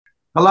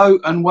Hello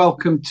and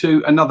welcome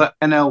to another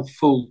NL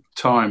Full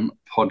Time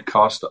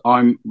podcast.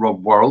 I'm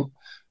Rob Worrell.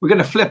 We're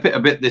going to flip it a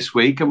bit this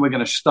week and we're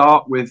going to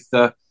start with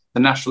the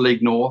National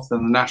League North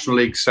and the National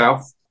League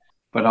South.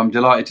 But I'm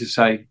delighted to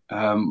say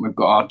we've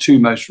got our two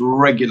most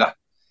regular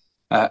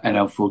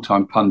NL Full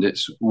Time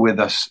pundits with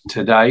us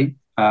today.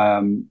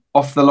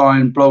 Off the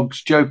line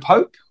blogs Joe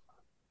Pope.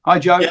 Hi,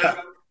 Joe.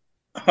 Yeah.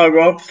 Hi,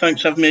 Rob.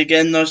 Thanks for having me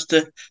again. Nice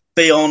to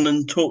be on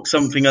and talk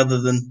something other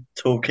than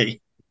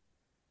talkie.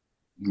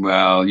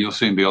 Well, you'll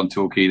soon be on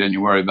Torquay, don't you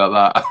worry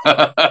about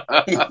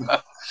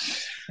that.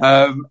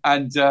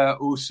 And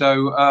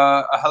also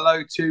a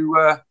hello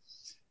to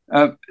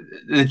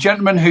the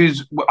gentleman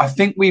who's, I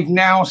think we've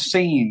now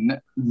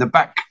seen the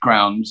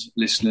background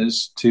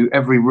listeners to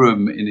every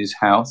room in his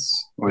house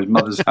or his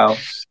mother's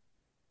house.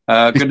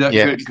 Good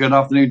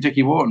afternoon,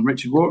 Dickie Wharton,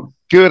 Richard Wharton.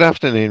 Good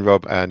afternoon,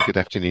 Rob, and good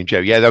afternoon, Joe.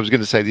 Yeah, I was going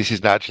to say this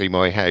isn't actually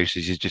my house.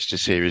 This is just a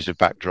series of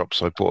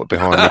backdrops I put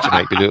behind me to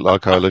make me look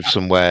like I live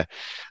somewhere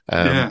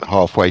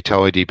halfway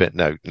tidy. But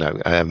no.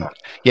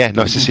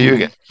 Nice to see you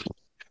again.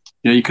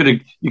 Yeah, you could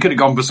have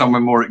gone for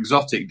somewhere more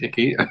exotic,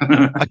 Dickie.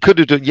 I could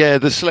have done. Yeah,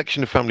 the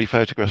selection of family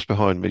photographs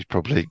behind me is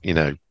probably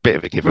bit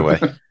of a giveaway.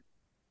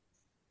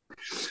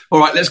 All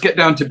right, let's get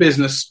down to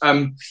business.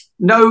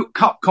 No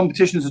cup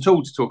competitions at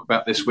all to talk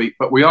about this week,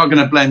 but we are going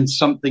to blend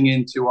something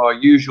into our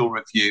usual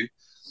review.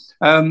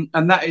 And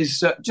that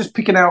is just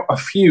picking out a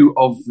few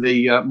of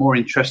the more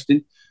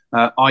interesting,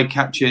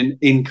 eye-catching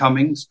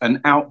incomings and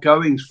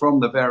outgoings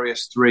from the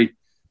various three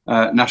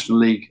National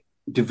League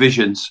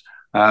divisions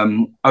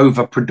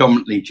over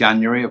predominantly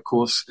January. Of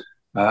course,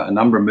 a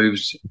number of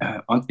moves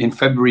in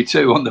February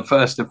too, on the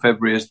 1st of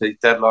February, as the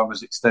deadline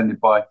was extended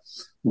by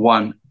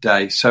 1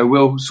 day. So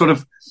we'll sort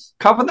of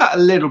cover that a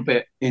little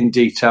bit in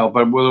detail,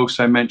 but we'll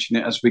also mention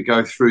it as we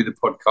go through the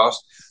podcast.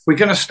 We're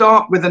going to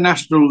start with the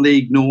National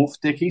League North,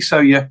 Dickie. So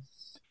your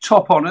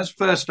top honours.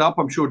 First up,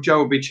 I'm sure Joe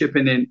will be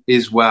chipping in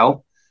as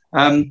well.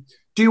 Do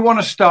you want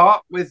to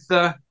start with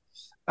a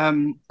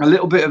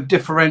little bit of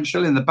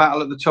differential in the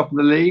battle at the top of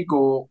the league,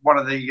 or one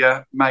of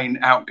the main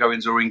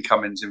outgoings or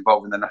incomings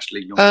involved in the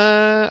National League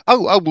North?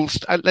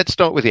 Let's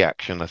start with the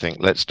action, I think.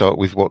 Let's start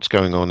with what's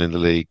going on in the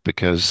league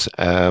because,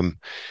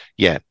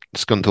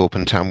 Scunthorpe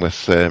and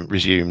Tamworth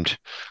resumed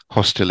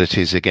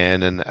hostilities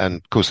again, and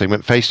of course they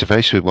went face to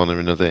face with one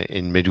another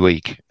in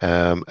midweek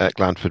at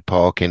Glanford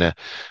Park in a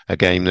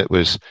game that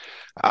was.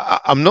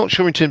 I'm not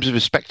sure in terms of a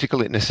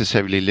spectacle it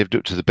necessarily lived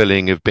up to the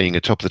billing of being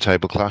a top of the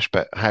table clash,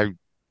 but how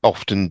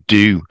often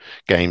do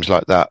games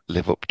like that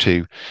live up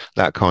to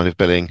that kind of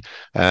billing?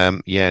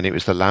 And it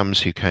was the Lambs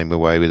who came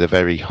away with a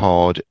very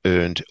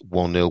hard-earned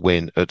 1-0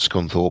 win at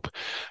Scunthorpe.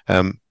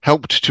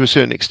 Helped to a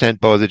certain extent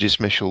by the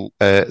dismissal,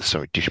 put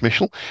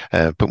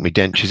my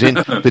dentures in,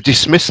 the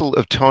dismissal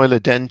of Tyler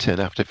Denton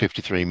after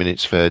 53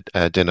 minutes for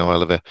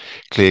denial of a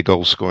clear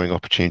goal-scoring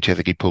opportunity. I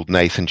think he pulled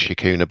Nathan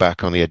Shikuna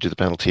back on the edge of the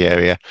penalty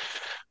area.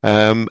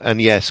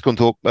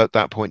 Scunthorpe at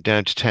that point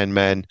down to 10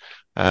 men.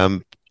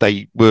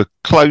 They were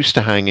close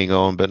to hanging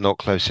on, but not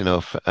close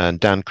enough. And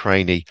Dan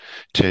Craney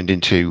turned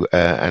into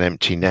an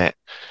empty net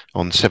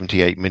on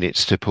 78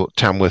 minutes to put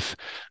Tamworth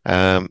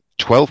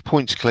 12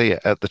 points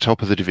clear at the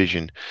top of the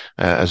division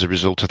as a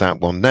result of that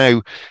one.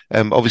 Now,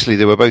 obviously,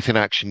 they were both in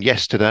action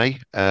yesterday,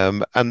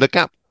 and the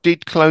gap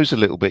did close a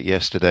little bit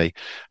yesterday.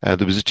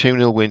 There was a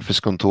 2-0 win for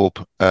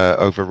Scunthorpe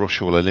over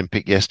Rushall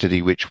Olympic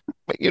yesterday, which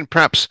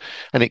perhaps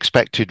an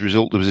expected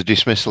result. There was a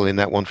dismissal in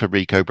that one for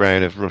Rico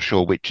Brown of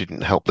Rushall, which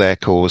didn't help their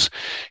cause.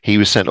 He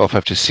was sent off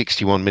after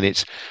 61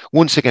 minutes.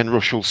 Once again,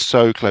 Rushall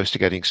so close to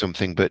getting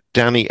something, but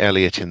Danny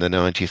Elliott in the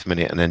 90th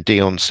minute and then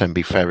Dion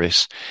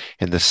Sembi-Ferris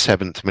in the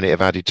 7th minute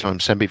of added time.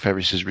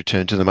 Sembi-Ferris has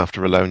returned to them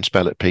after a loan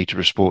spell at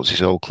Peterborough Sports,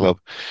 his old club,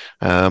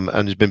 and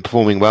has been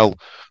performing well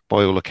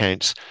by all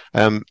accounts.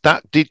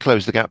 That did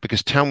close the gap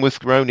because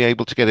Tamworth were only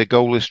able to get a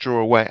goalless draw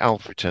away at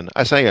Alfreton.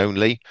 I say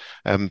only.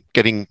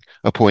 Getting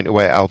a point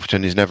away at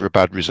Alfreton is never a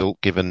bad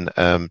result given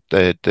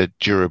the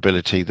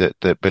durability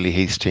that Billy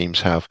Heath's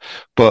teams have.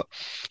 But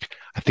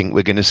I think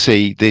we're going to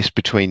see this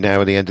between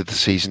now and the end of the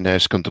season. Now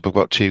Scunthorpe have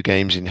got 2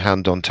 games in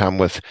hand on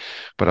Tamworth,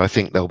 but I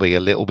think there'll be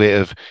a little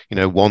bit of,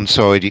 one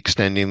side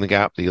extending the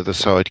gap, the other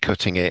side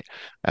cutting it.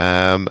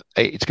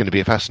 It's going to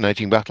be a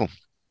fascinating battle.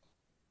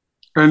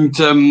 And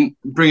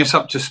bring us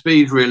up to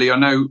speed, really. I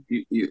know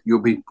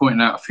you'll be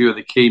pointing out a few of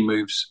the key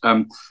moves,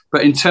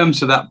 but in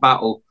terms of that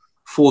battle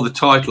for the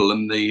title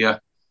and the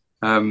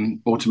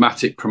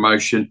automatic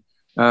promotion,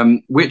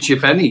 which,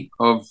 if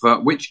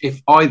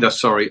either,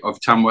 of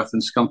Tamworth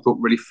and Scunthorpe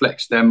really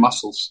flexed their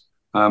muscles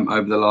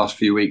over the last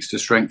few weeks to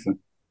strengthen?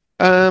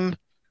 Well,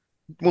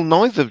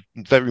 neither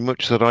very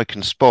much that I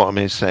can spot. I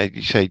mean,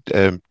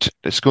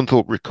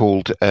 Scunthorpe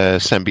recalled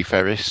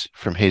Sembi-Ferris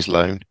from his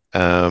loan.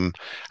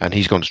 And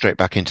he's gone straight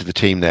back into the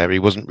team there. He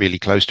wasn't really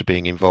close to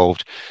being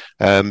involved.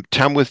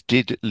 Tamworth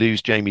did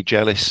lose Jamie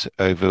Jellis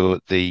over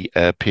the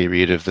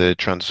period of the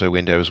transfer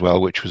window as well,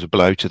 which was a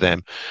blow to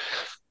them.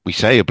 We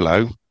say a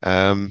blow.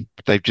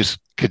 They've just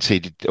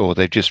conceded, or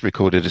they've just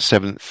recorded a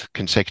 7th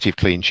consecutive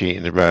clean sheet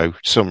in a row,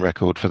 some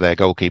record for their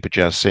goalkeeper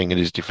Jazz Singh and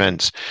his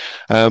defence.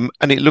 And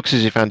it looks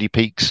as if Andy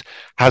Peakes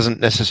hasn't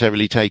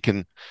necessarily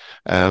taken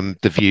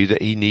the view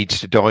that he needs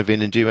to dive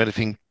in and do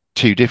anything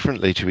too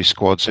differently to his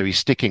squad, so he's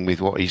sticking with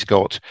what he's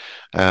got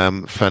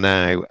for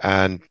now.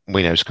 And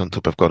we know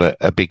Scunthorpe have got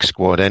a big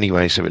squad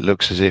anyway, so it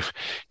looks as if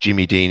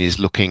Jimmy Dean is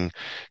looking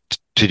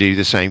to do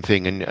the same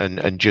thing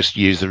and just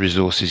use the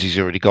resources he's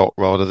already got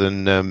rather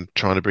than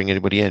trying to bring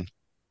anybody in.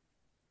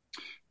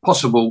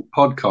 Possible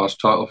podcast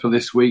title for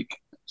this week: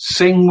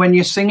 Sing When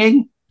You're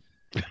Singing.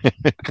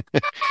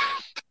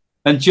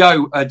 And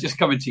Joe, just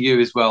coming to you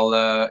as well,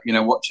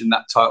 watching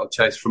that title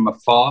chase from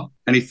afar.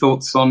 Any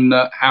thoughts on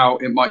how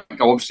it might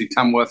go? Obviously,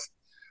 Tamworth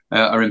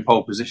are in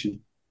pole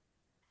position.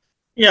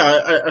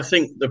 Yeah, I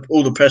think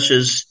all the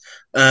pressure's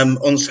on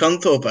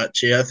Scunthorpe,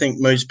 actually. I think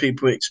most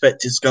people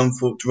expected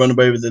Scunthorpe to run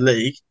away with the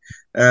league.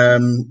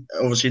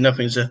 Obviously,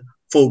 nothing's a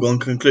foregone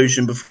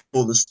conclusion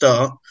before the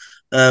start.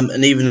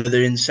 And even if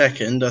they're in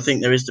second, I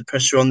think there is the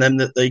pressure on them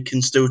that they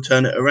can still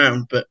turn it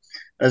around. But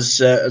as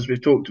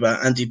we've talked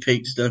about, Andy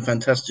Peake's done a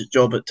fantastic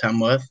job at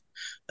Tamworth.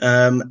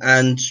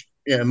 And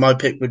my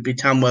pick would be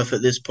Tamworth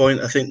at this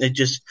point. I think they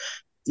just,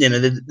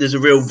 there's a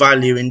real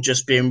value in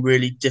just being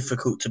really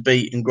difficult to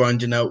beat and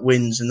grinding out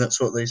wins, and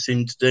that's what they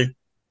seem to do.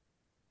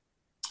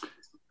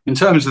 In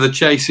terms of the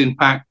chasing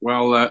pack,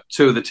 well,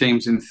 two of the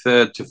teams in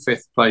 3rd to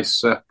 5th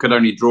place could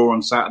only draw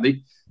on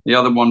Saturday. The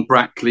other one,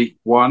 Brackley,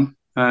 won.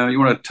 You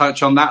want to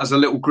touch on that as a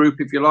little group,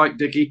 if you like,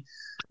 Dickie?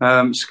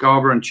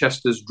 Scarborough and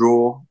Chester's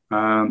draw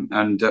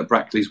and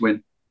Brackley's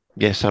win.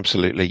 Yes,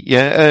 absolutely.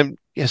 Yeah,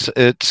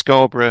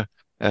 Scarborough,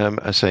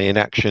 I say, in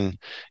action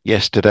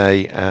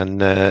yesterday,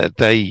 and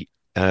they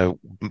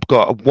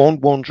got a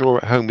 1-1 draw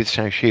at home with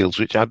South Shields,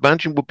 which I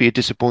imagine would be a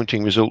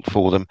disappointing result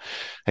for them.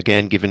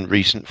 Again, given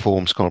recent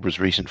form, Scarborough's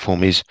recent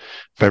form is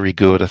very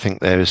good. I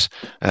think there was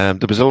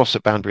a loss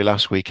at Banbury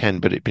last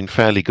weekend, but it'd been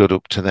fairly good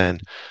up to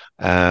then.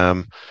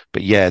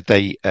 But yeah,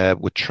 they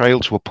were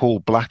trailed to a Paul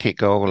Blackett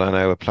goal. I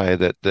know, a player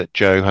that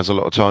Joe has a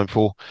lot of time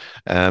for.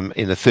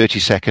 In the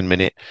 32nd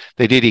minute,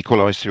 they did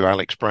equalise through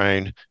Alex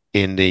Brown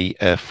in the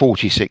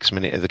 46th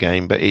minute of the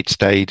game, but it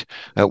stayed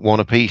at 1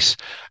 apiece.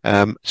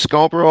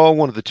 Scarborough are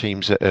one of the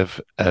teams that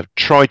have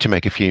tried to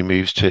make a few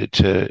moves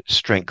to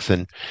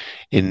strengthen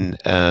in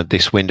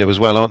this window as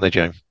well, aren't they,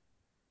 Joe?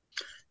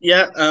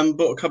 Yeah,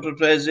 brought a couple of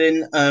players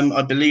in.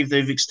 I believe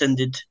they've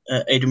extended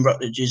Aidan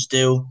Rutledge's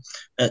deal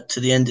to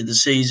the end of the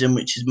season,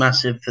 which is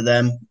massive for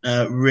them.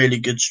 Really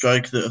good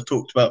striker that I've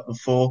talked about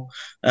before.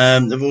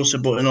 They've also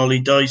brought in Ollie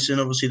Dyson,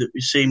 obviously, that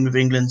we've seen with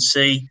England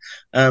C.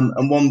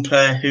 And one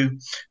player who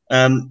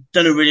don't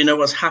really know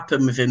what's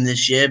happened with him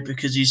this year,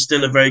 because he's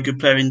still a very good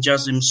player in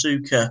Jazim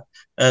Suka.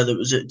 That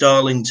was at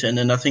Darlington,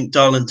 and I think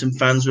Darlington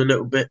fans were a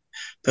little bit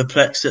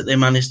perplexed that they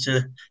managed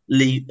to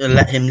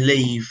let him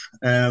leave.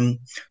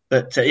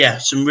 But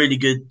some really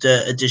good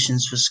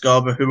additions for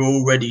Scarborough, who are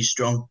already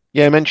strong.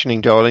 Yeah,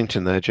 mentioning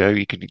Darlington there, Joe,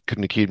 you couldn't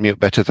have queued me up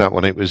better that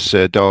one. It was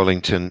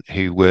Darlington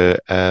who were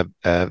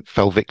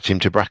fell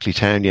victim to Brackley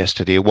Town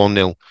yesterday, a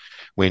 1-0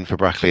 win for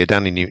Brackley, a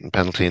Danny Newton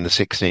penalty in the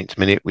 16th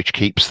minute, which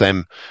keeps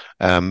them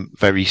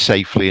very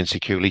safely and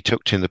securely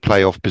tucked in the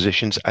playoff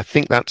positions. I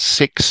think that's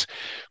 6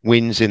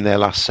 wins in their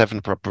last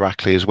 7 for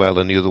Brackley as well,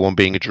 and the other one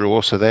being a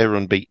draw, so they're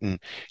unbeaten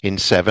in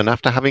 7.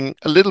 After having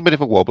a little bit of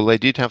a wobble, they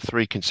did have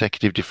 3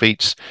 consecutive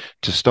defeats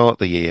to start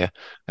the year,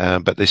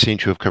 but they seem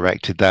to have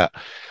corrected that.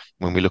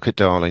 When we look at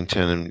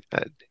Darlington,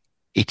 and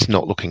it's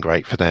not looking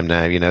great for them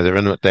now.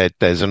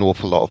 There's an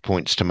awful lot of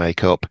points to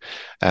make up.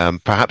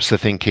 Perhaps the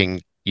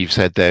thinking you've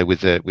said there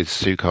with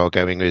Sukar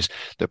going is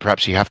that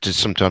perhaps you have to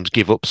sometimes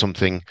give up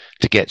something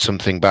to get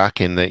something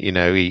back, in that,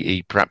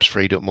 he perhaps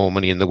freed up more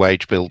money in the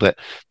wage bill that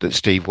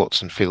Steve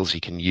Watson feels he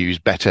can use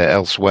better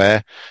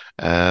elsewhere.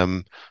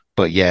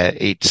 But yeah,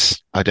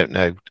 I don't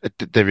know.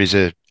 There is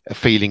a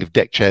feeling of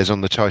deck chairs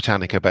on the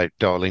Titanic about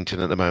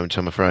Darlington at the moment,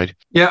 I'm afraid.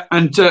 Yeah,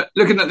 and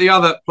looking at the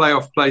other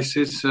playoff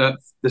places, the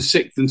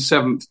 6th and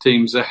 7th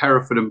teams are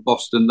Hereford and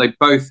Boston. They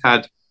both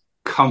had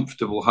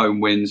comfortable home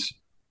wins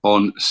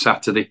on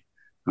Saturday.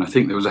 I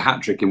think there was a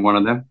hat-trick in one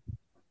of them.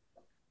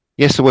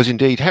 Yes, there was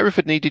indeed.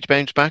 Hereford needed to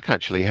bounce back,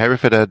 actually.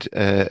 Hereford had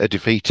a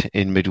defeat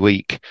in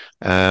midweek,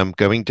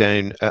 going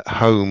down at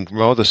home,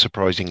 rather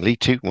surprisingly,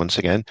 to, once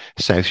again,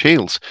 South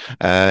Shields.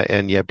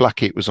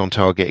 Blackett was on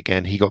target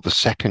again. He got the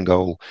 2nd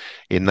goal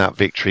in that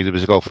victory. There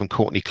was a goal from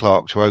Courtney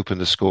Clark to open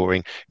the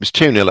scoring. It was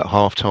 2-0 at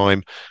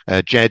half-time.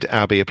 Jed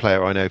Abbey, a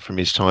player I know from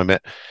his time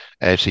at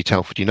AFC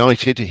Telford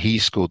United, he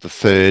scored the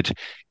 3rd.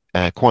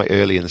 Quite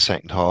early in the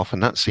second half,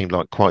 and that seemed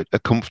like quite a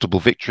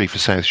comfortable victory for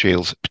South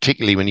Shields,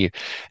 particularly when you,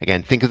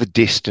 again, think of the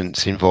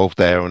distance involved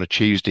there on a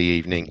Tuesday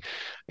evening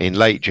in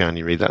late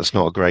January. That's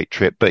not a great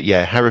trip. But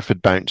yeah,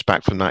 Hereford bounced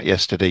back from that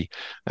yesterday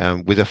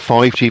with a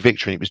 5-2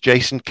 victory. It was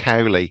Jason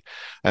Cowley.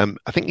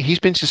 I think he's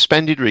been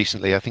suspended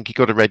recently. I think he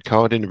got a red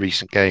card in a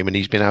recent game, and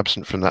he's been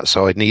absent from that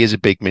side. And he is a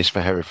big miss for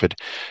Hereford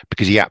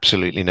because he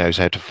absolutely knows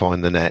how to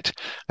find the net.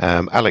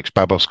 Alex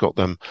Babos got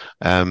them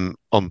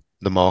on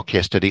the mark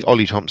yesterday.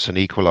 Ollie Thompson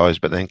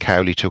equalised, but then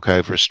Cowley took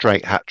over a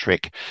straight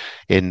hat-trick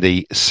in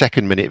the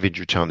second minute of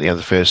injury time at the end of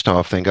the first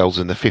half, then goals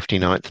in the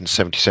 59th and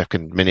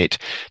 72nd minute.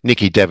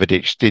 Nicky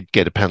Devidic did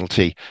get a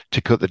penalty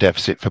to cut the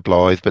deficit for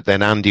Blythe, but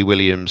then Andy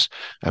Williams,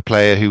 a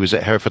player who was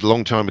at Hereford a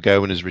long time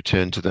ago and has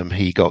returned to them,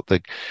 he got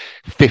the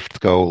 5th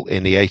goal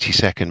in the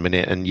 82nd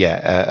minute. And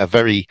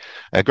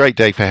a great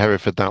day for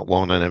Hereford, that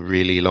one, and a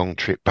really long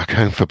trip back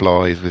home for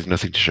Blythe with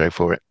nothing to show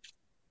for it.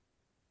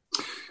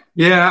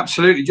 Yeah,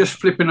 absolutely. Just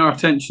flipping our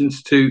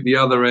attentions to the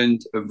other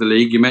end of the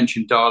league. You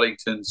mentioned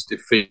Darlington's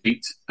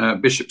defeat.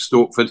 Bishop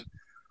Stortford,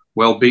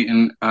 well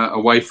beaten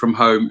away from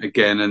home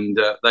again, and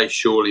they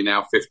surely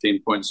now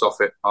 15 points off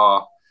it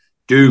are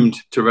doomed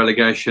to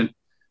relegation,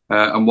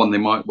 and one they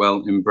might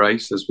well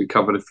embrace, as we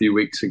covered a few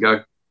weeks ago.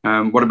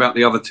 What about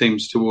the other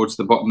teams towards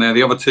the bottom there?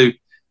 The other two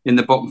in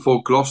the bottom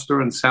four, Gloucester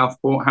and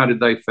Southport, how did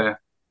they fare?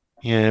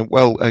 Yeah,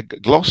 well,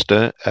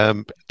 Gloucester,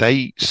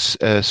 they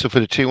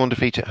suffered a 2-1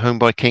 defeat at home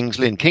by Kings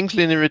Lynn. Kings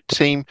Lynn are a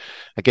team,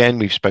 again,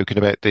 we've spoken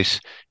about this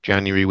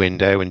January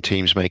window and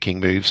teams making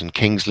moves, and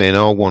Kings Lynn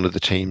are one of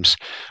the teams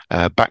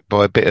backed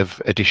by a bit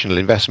of additional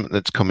investment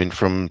that's coming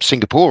from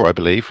Singapore, I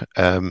believe.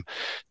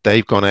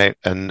 They've gone out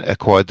and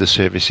acquired the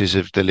services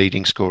of the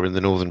leading scorer in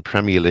the Northern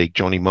Premier League,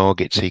 Johnny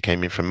Margits. He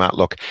came in from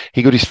Matlock.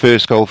 He got his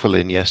first goal for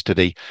Lynn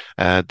yesterday,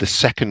 the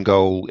second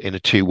goal in a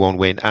 2-1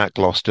 win at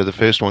Gloucester. The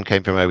first one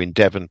came from Owen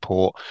Devonport.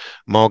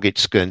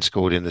 Margits then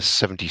scored in the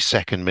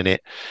 72nd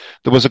minute.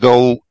 There was a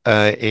goal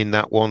in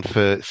that one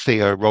for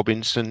Theo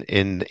Robinson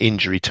in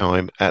injury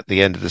time at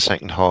the end of the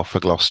second half for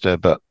Gloucester,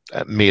 but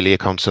merely a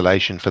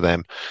consolation for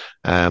them,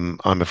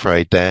 I'm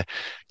afraid there.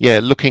 Yeah,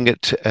 looking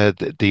at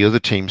the other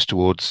teams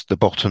towards the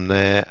bottom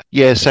there.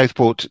 Yeah,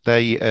 Southport,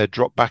 they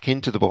dropped back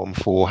into the bottom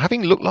four,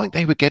 having looked like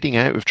they were getting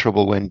out of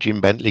trouble when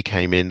Jim Bentley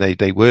came in.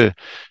 They were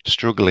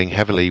struggling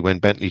heavily when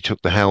Bentley took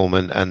the helm,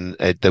 and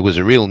there was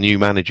a real new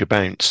manager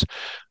bounce.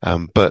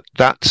 But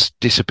that's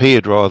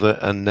disappeared rather,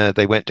 and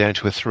they went down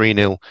to a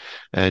 3-0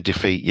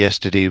 defeat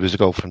yesterday. There was a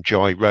goal from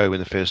Jai Rowe in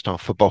the first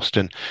half for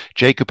Boston.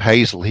 Jacob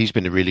Hazel, he's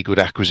been a really good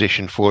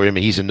acquisition for him.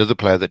 He's another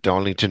player that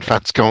Darlington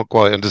fans can't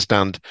quite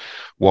understand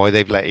why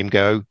they've let him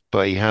go,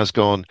 but he has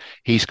gone.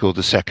 He scored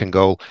the second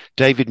goal.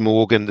 David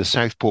Morgan, the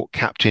Southport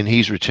captain,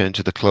 he's returned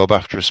to the club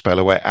after a spell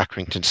away at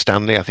Accrington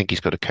Stanley. I think he's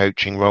got a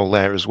coaching role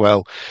there as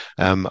well.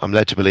 I'm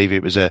led to believe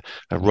it was a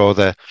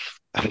rather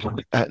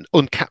an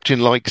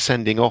uncaptain-like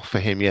sending off for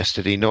him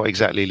yesterday, not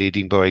exactly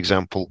leading by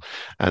example.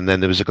 And then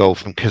there was a goal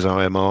from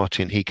Keziah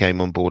Martin. He came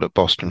on board at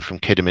Boston from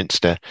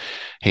Kidderminster.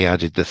 He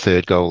added the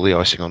third goal, the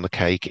icing on the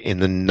cake, in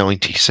the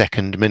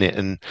 92nd minute.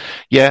 And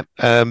yeah,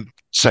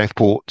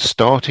 Southport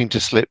starting to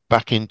slip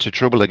back into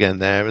trouble again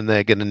there, and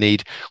they're going to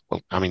need,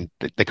 well, I mean,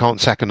 they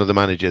can't sack another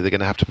manager. They're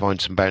going to have to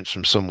find some bounce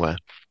from somewhere.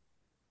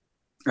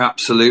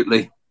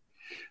 Absolutely.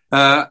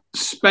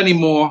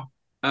 Spennymoor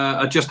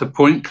are just a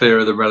point clear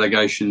of the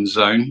relegation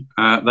zone.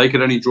 They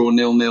could only draw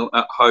 0-0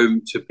 at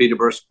home to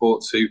Peterborough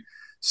Sports, who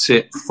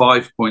sit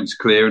 5 points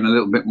clear in a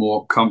little bit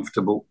more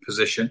comfortable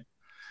position.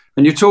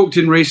 And you talked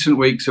in recent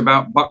weeks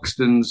about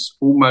Buxton's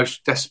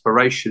almost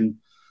desperation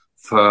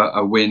for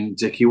a win,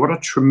 Dickie. What a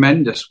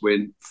tremendous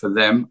win for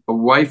them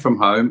away from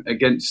home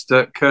against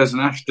Curzon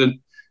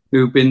Ashton,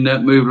 who've been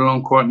moving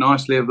along quite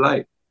nicely of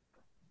late.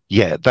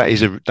 Yeah,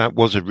 that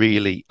was a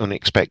really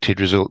unexpected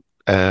result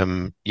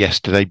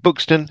yesterday.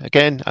 Buxton,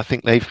 again, I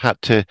think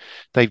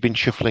they've been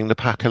shuffling the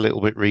pack a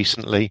little bit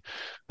recently.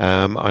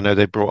 I know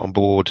they brought on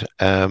board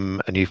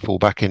a new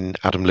fullback in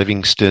Adam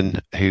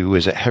Livingston, who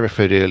was at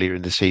Hereford earlier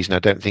in the season. I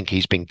don't think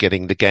he's been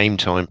getting the game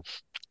time.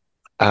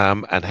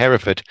 And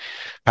Hereford,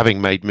 having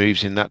made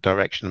moves in that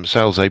direction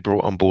themselves, they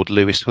brought on board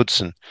Lewis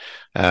Hudson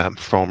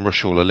from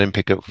Rushall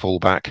Olympic at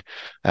fullback.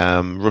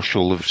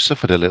 Rushall have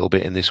suffered a little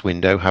bit in this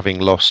window, having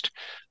lost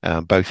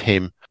both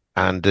him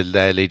and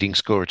their leading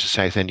scorer to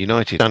Southend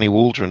United. Danny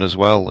Waldron as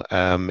well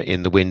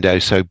in the window.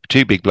 So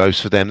two big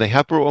blows for them. They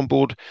have brought on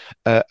board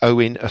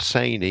Owen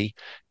Oseni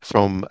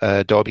from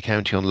Derby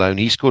County on loan.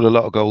 He scored a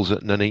lot of goals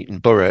at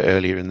Nuneaton Borough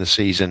earlier in the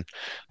season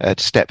at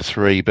Step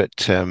 3, but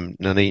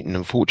Nuneaton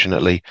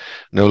unfortunately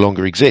no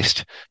longer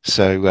exist.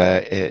 So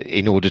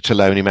in order to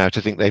loan him out,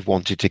 I think they've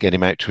wanted to get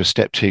him out to a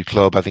Step 2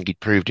 club. I think he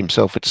proved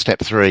himself at Step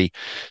 3.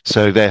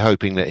 So they're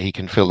hoping that he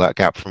can fill that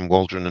gap from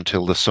Waldron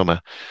until the summer.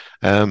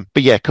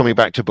 But yeah, coming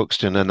back to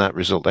Buxton and that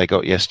result they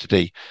got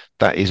yesterday,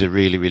 that is a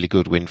really, really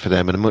good win for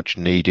them and a much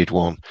needed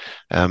one,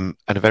 and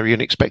a very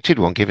unexpected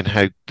one given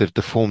how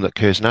the form that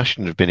Curzon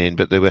Ashton have been in.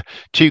 But there were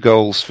 2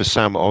 goals for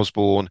Sam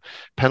Osborne,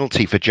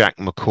 penalty for Jack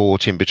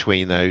McCourt in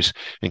between those,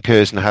 and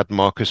Curzon had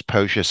Marcus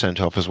Pocher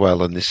sent off as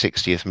well in the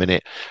 60th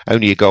minute,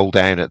 only a goal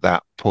down at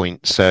that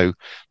point. So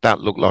that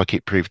looked like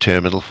it proved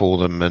terminal for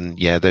them. And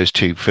yeah, those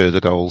 2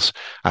 further goals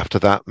after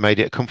that made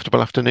it a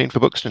comfortable afternoon for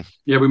Buxton.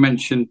 Yeah, we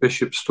mentioned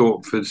Bishop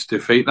Stortford's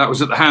defeat. That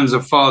was at the hands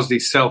of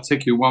Farsley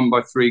Celtic, who won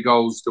by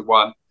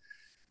 3-1.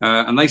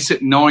 And they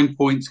sit 9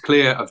 points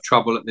clear of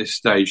trouble at this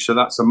stage. So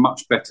that's a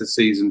much better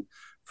season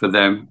for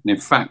them. And in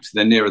fact,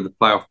 they're nearer the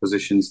playoff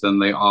positions than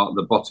they are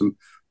the bottom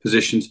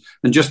positions.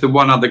 And just the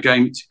one other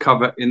game to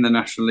cover in the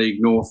National League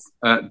North,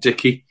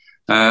 Dickie.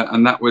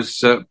 and that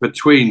was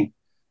between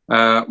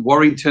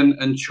Warrington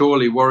and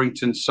Chorley.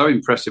 Warrington so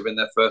impressive in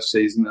their first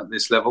season at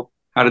this level.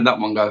 How did that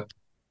one go?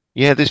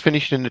 Yeah, this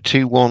finished in a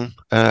 2-1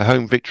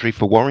 home victory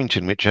for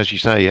Warrington, which, as you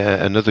say,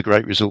 another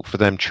great result for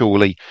them.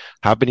 Chorley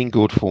have been in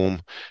good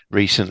form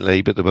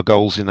recently, but there were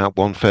goals in that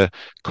one for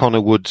Connor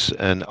Woods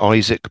and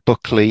Isaac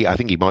Buckley. I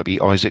think he might be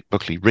Isaac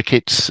Buckley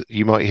Ricketts,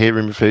 you might hear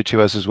him referred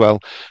to as well.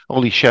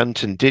 Ollie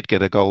Shanton did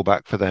get a goal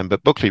back for them,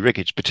 but Buckley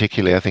Ricketts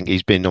particularly, I think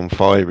he's been on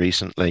fire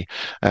recently,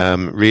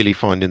 really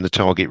finding the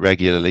target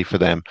regularly for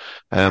them.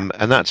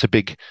 And that's a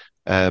big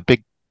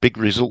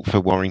result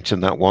for Warrington,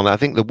 that one. I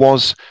think there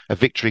was a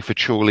victory for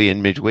Chorley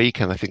in midweek,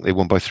 and I think they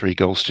won by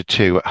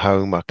 3-2 at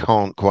home. I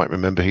can't quite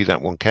remember who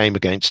that one came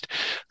against.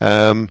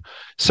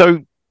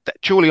 So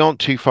Chorley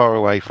aren't too far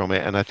away from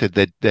it, and I think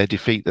their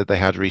defeat that they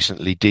had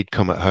recently did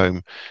come at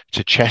home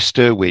to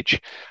Chester, which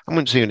I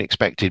wouldn't say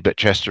unexpected, but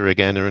Chester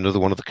again are another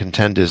one of the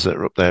contenders that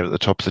are up there at the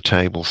top of the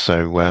table.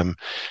 So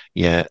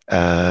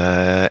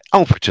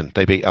Alfreton,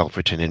 they beat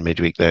Alfreton in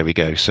midweek. There we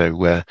go.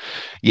 So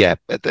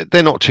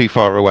they're not too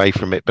far away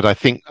from it, but I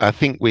think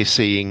we're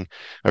seeing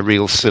a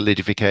real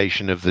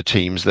solidification of the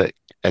teams that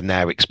are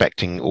now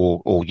expecting,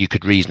 or you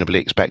could reasonably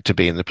expect to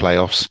be in the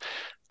playoffs,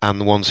 and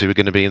the ones who are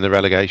going to be in the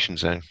relegation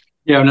zone.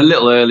 Yeah, and a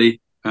little early,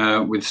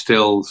 with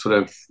still sort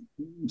of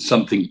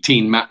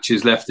teen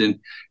matches left in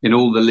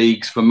all the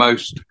leagues for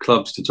most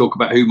clubs to talk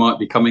about who might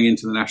be coming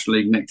into the National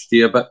League next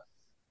year. But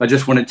I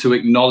just wanted to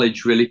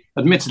acknowledge, really,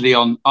 admittedly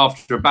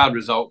after a bad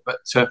result, but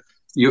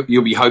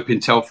you'll be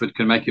hoping Telford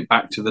can make it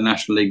back to the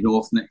National League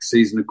North next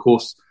season, of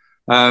course.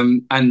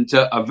 And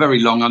a very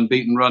long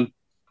unbeaten run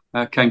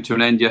came to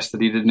an end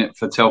yesterday, didn't it,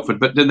 for Telford?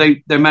 But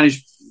did they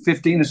manage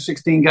 15 or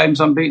 16 games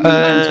unbeaten?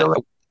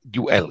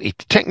 Well,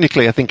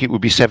 technically, I think it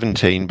would be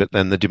 17, but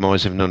then the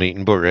demise of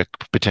Nuneaton Borough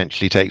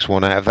potentially takes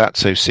one out of that,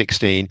 so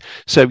 16.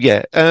 So,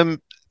 yeah,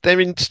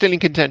 they're still in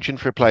contention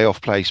for a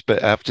playoff place,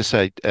 but I have to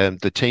say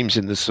the teams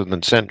in the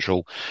Southern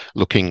Central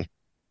looking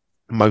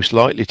most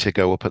likely to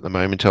go up at the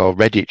moment are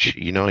Redditch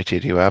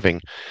United, who are having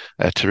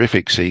a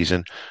terrific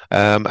season,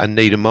 and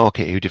Needham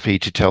Market, who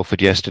defeated Telford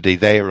yesterday.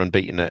 They are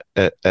unbeaten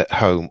at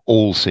home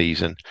all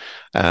season,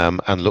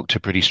 and looked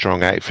a pretty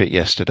strong outfit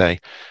yesterday.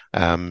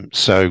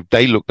 So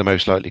they look the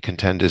most likely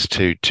contenders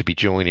to be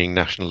joining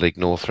National League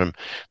North from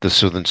the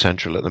Southern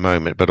Central at the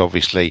moment. But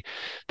obviously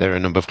there are a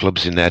number of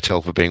clubs in there,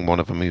 Telford being one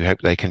of them, who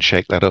hope they can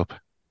shake that up.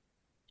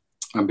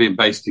 And being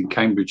based in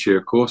Cambridgeshire,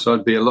 of course,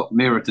 I'd be a lot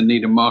nearer to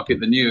Needham Market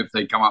than you if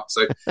they come up.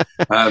 So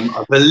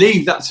I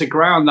believe that's a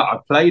ground that I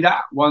played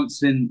at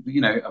once in,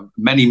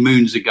 many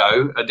moons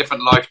ago, a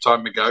different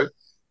lifetime ago.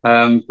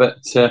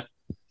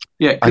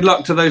 Good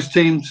luck to those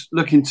teams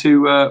looking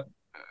to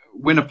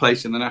win a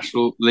place in the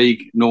National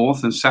League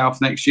North and South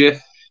next year.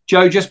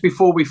 Joe, just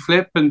before we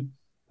flip and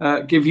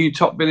give you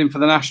top billing for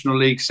the National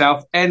League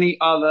South, any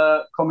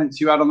other comments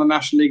you had on the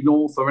National League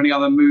North, or any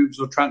other moves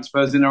or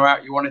transfers in or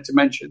out you wanted to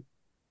mention?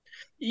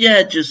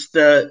 Yeah, just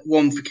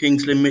one for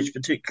Kings Lynn, which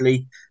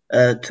particularly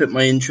took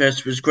my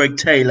interest, was Greg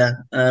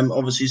Taylor.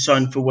 Obviously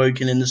signed for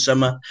Woking in the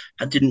summer.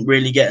 I didn't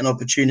really get an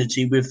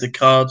opportunity with the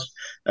Cards,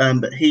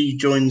 but he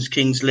joins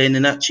Kings Lynn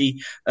and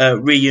actually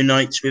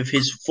reunites with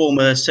his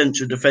former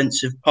central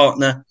defensive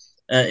partner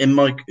in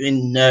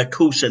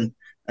Coulson.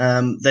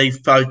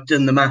 They've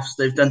done the maths.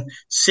 They've done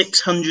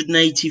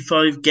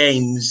 685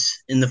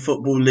 games in the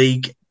Football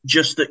League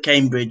just at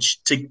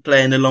Cambridge, to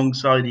playing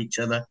alongside each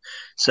other.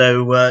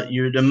 So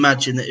you would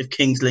imagine that if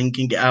Kings Lynn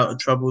can get out of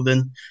trouble,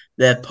 then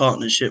their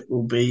partnership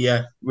will be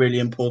really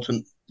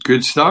important.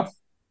 Good stuff.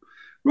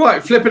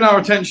 Right, flipping our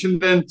attention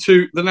then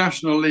to the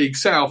National League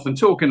South, and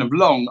talking of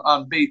long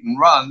unbeaten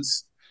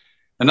runs,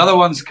 another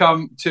one's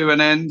come to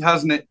an end,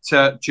 hasn't it,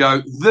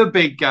 Joe? The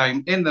big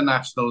game in the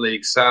National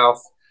League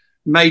South,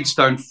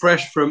 Maidstone,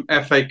 fresh from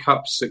FA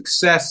Cup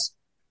success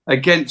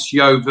against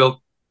Yeovil.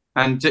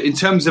 And in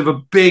terms of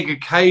a big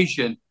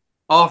occasion,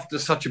 after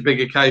such a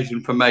big occasion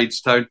for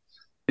Maidstone,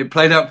 it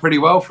played out pretty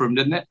well for them,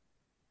 didn't it?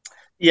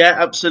 Yeah,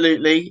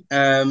 absolutely.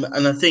 And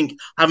I think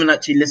I haven't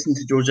actually listened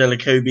to George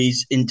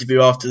Elokobi's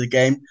interview after the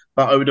game,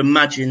 but I would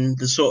imagine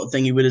the sort of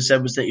thing he would have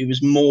said was that he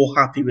was more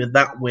happy with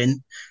that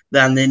win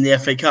than in the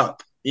FA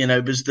Cup,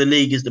 because the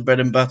league is the bread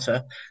and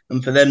butter.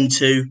 And for them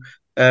to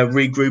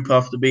regroup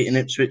after beating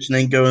Ipswich and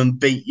then go and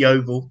beat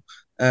Yeovil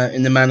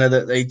in the manner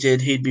that they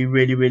did, he'd be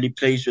really, really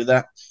pleased with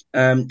that.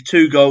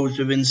 2 goals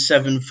within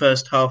 7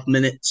 first half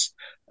minutes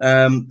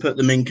put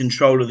them in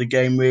control of the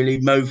game, really.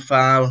 Mo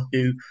Fowl,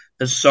 who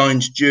has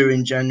signed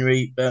during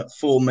January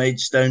for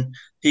Maidstone,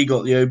 he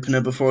got the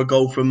opener before a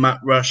goal from Matt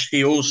Rush.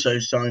 He also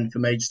signed for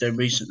Maidstone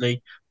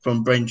recently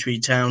from Braintree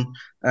Town.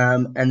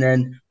 And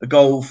then a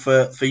goal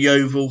for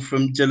Yeovil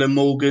from Dylan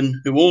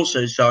Morgan, who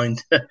also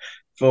signed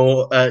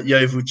for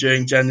Yeovil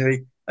during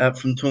January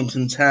from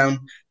Taunton Town.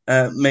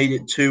 Made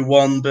it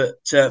 2-1,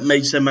 but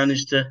Maidstone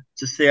managed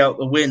to see out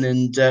the win,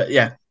 and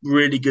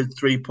really good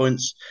 3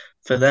 points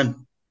for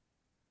them.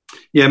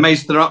 Yeah,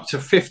 Maidstone are up to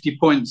 50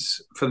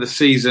 points for the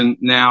season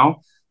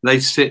now. They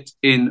sit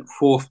in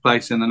 4th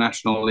place in the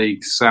National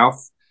League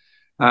South.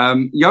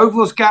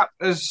 Yeovil's gap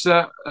at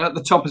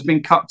the top has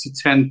been cut to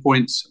 10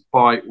 points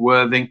by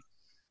Worthing.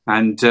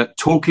 And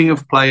talking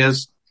of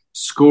players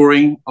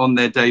scoring on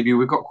their debut,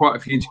 we've got quite a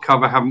few to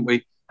cover, haven't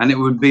we? And it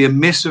would be a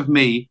miss of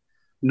me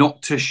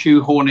not to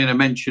shoehorn in a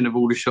mention of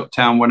Aldershot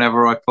Town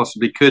whenever I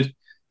possibly could.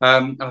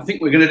 I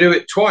think we're going to do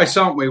it twice,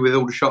 aren't we, with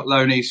Aldershot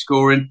Loney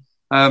scoring.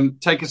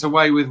 Take us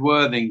away with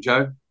Worthing,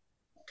 Joe.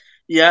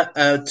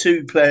 Yeah,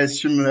 two players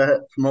from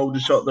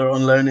Aldershot that are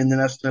on loan in the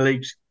National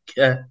League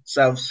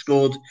South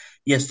scored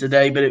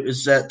yesterday, but it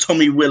was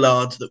Tommy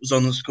Willard that was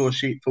on the score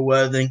sheet for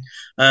Worthing.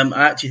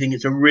 I actually think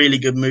it's a really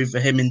good move for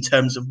him in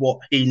terms of what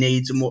he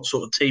needs and what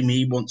sort of team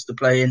he wants to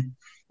play in.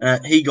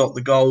 He got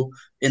the goal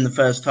in the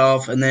first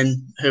half, and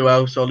then who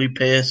else? Ollie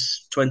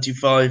Pearce,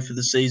 25 for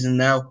the season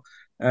now.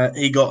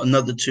 He got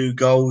another 2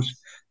 goals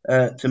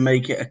to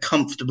make it a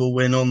comfortable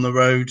win on the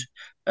road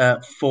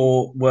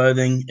for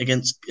Worthing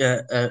against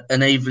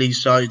an Aveley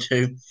side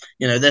who,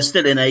 they're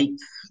still in 8th.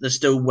 They're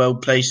still well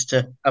placed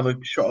to have a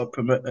shot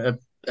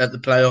at the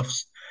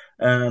playoffs,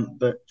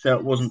 but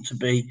it wasn't to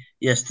be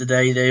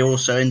yesterday. They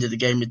also ended the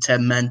game with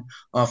 10 men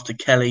after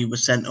Kelly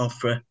was sent off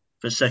for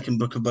second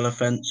bookable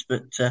offence.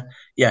 But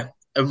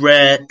a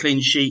rare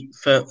clean sheet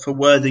for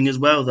Worthing as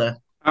well there.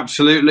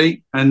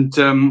 Absolutely. And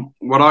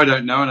what I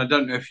don't know, and I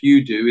don't know if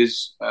you do,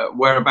 is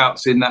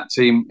whereabouts in that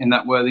team, in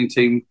that Worthing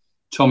team,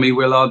 Tommy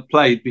Willard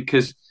played,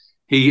 because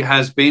he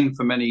has been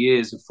for many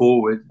years a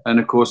forward. And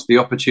of course, the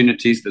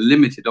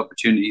limited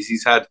opportunities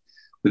he's had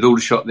with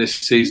Aldershot this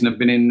season have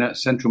been in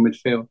central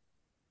midfield.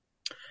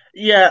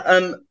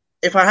 Yeah,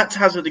 if I had to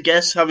hazard a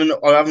guess, I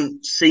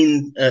haven't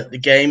seen the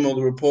game or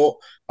the report,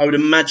 I would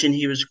imagine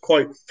he was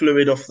quite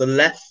fluid off the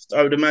left,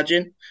 I would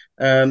imagine.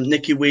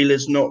 Nicky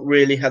Wheeler's not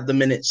really had the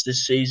minutes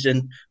this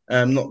season,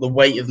 not the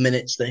weight of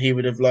minutes that he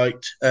would have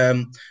liked.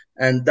 And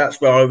that's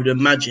where I would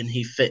imagine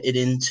he fitted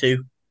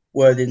into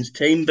Worthing's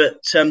team. But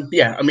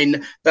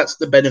that's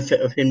the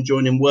benefit of him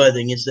joining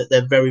Worthing, is that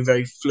they're very,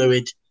 very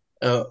fluid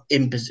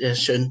in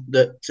position,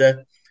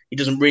 that he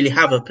doesn't really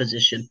have a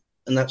position.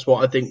 And that's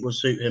what I think will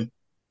suit him.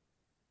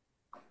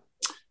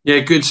 Yeah,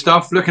 good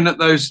stuff. Looking at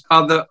those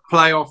other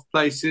playoff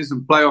places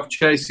and playoff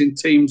chasing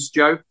teams,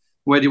 Joe,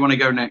 where do you want to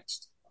go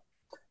next?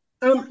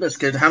 Let's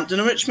go to Hampton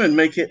and Richmond,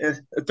 make it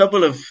a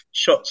double of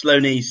shots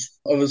Lonies.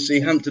 Obviously,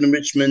 Hampton and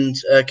Richmond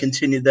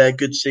continued their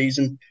good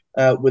season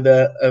with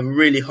a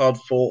really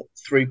hard-fought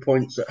 3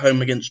 points at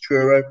home against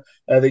Truro.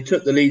 They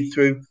took the lead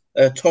through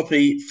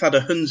Toppy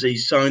Fadahunzi,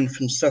 signed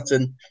from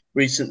Sutton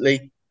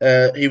recently.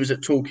 He was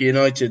at Torquay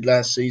United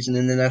last season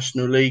in the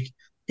National League.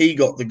 He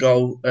got the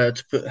goal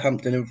to put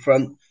Hampton in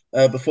front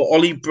before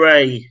Ollie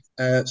Bray,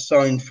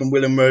 signed from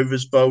Wilham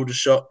Rovers by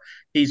Aldershot.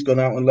 He's gone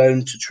out on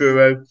loan to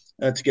Truro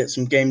to get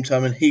some game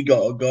time, and he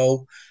got a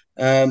goal.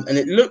 And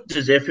it looked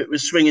as if it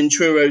was swinging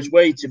Truro's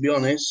way, to be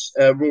honest.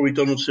 Rory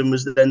Donaldson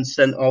was then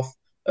sent off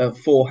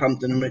for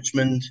Hampton and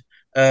Richmond.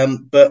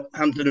 But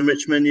Hampton and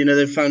Richmond,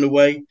 they found a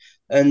way,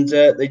 and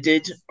they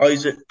did.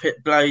 Isaac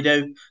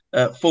Pitt-Blado,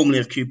 formerly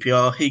of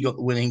QPR, he got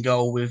the winning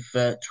goal with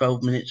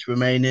 12 minutes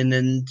remaining,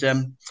 and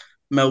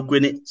Mel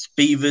Gwinnett's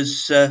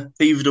Beavers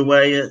beavered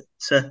away at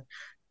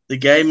the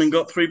game and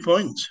got 3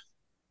 points.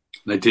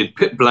 They did.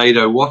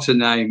 Pitt-Blado, what a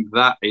name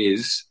that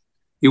is.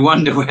 You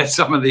wonder where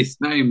some of these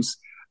names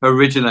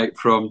originate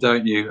from,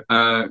 don't you?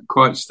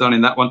 Quite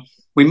stunning, that one.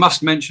 We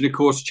must mention, of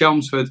course,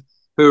 Chelmsford,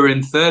 who are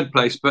in 3rd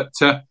place, but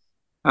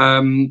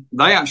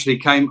they actually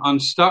came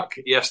unstuck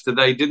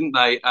yesterday, didn't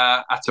they,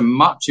 at a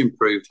much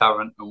improved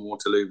Havant and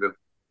Waterlooville?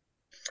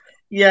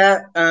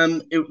 Yeah,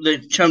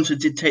 the Chelmsford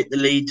did take the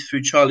lead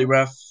through Charlie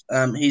Raff.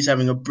 He's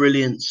having a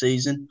brilliant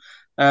season.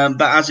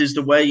 But as is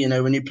the way,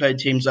 when you play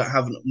teams like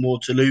Havant and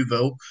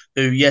Waterlooville,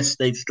 who, yes,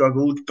 they've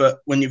struggled, but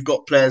when you've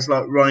got players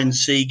like Ryan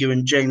Seeger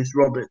and James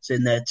Roberts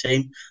in their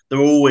team, they're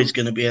always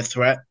going to be a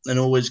threat and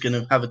always going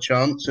to have a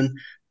chance. And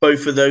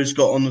both of those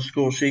got on the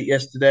score sheet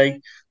yesterday.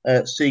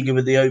 Seeger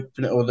with the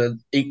opener or the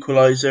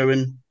equaliser,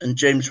 and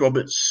James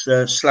Roberts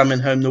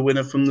slamming home the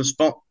winner from the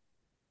spot.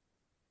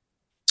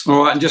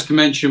 All right, and just to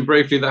mention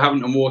briefly that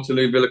Havant and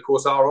Waterlooville, of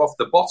course, are off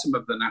the bottom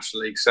of the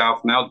National League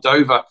South now.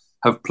 Dover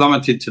have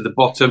plummeted to the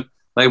bottom.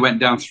 They went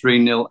down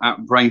 3-0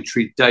 at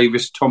Braintree.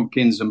 Davis,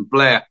 Tompkins and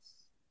Blair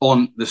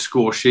on the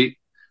score sheet.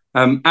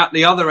 At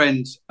the other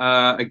end,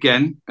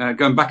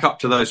 going back up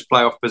to those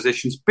playoff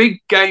positions. Big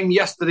game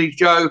yesterday,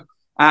 Joe,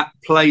 at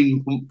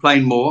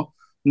Plainmoor.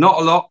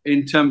 Not a lot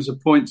in terms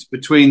of points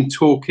between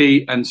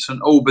Torquay and St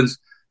Albans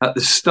at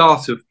the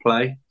start of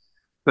play.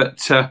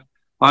 But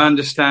I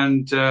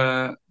understand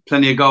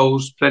plenty of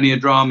goals, plenty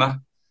of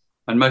drama,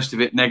 and most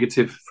of it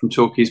negative from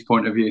Torquay's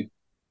point of view.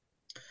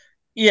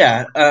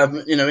 Yeah,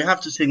 we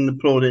have to sing the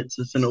plaudits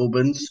of St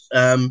Albans.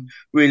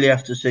 Really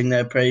have to sing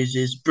their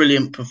praises.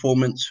 Brilliant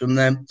performance from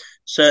them.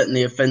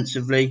 Certainly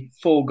offensively,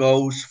 4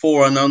 goals,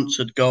 4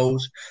 unanswered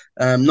goals.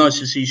 Nice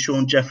to see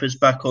Sean Jeffers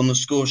back on the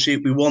score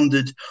sheet. We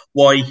wondered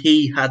why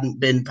he hadn't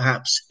been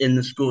perhaps in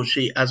the score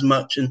sheet as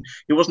much, and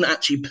he wasn't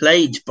actually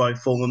played by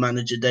former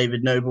manager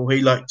David Noble.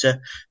 He liked to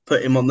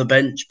put him on the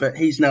bench, but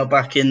he's now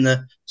back in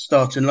the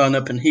starting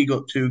lineup, and he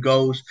got 2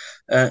 goals,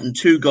 and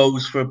 2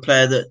 goals for a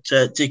player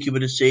that Dickie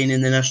would have seen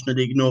in the National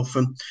League North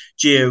from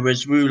Gio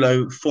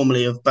Resrulo,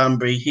 formerly of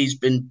Banbury. He's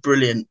been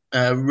brilliant,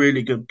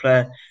 really good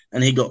player,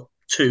 and he got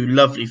 2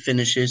 lovely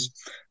finishes.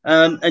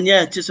 And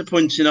yeah,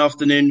 disappointing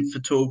afternoon for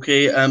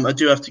Torquay. I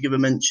do have to give a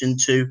mention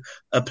to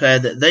a player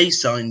that they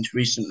signed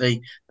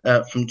recently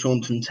from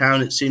Taunton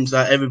Town. It seems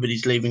like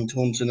everybody's leaving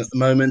Taunton at the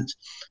moment.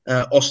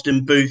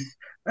 Austin Booth,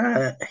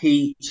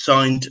 he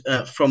signed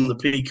from the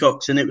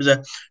Peacocks, and it was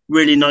a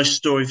really nice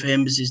story for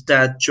him because his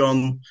dad,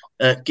 John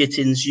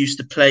Gittins, used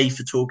to play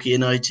for Torquay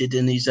United,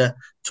 and he's a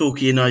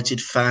Torquay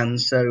United fan.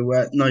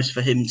 So nice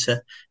for him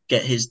to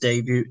get his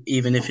debut,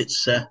 even if it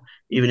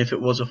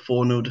was a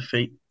 4-0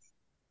 defeat.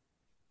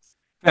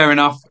 Fair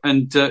enough.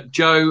 And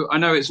Joe, I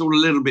know it's all a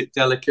little bit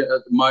delicate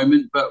at the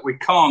moment, but we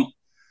can't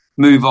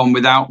move on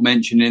without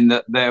mentioning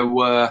that there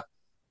were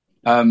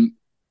some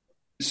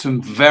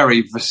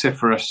very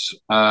vociferous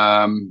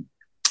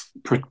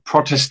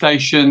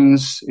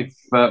protestations, if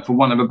for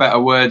want of a better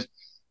word,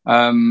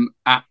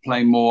 at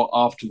Plainmoor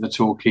after the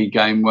Torquay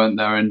game, weren't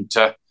there? And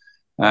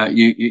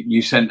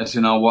you sent us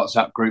in our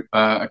WhatsApp group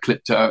a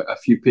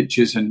few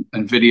pictures and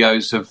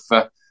videos of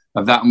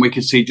that, and we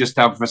could see just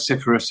how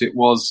vociferous it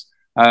was.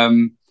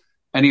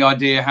 Any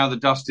idea how the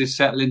dust is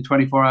settling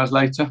 24 hours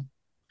later?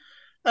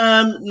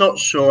 Not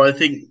sure. I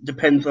think it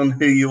depends on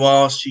who you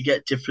ask. You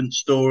get different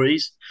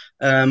stories.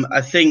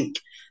 I think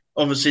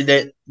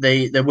obviously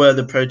there were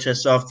the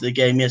protests after the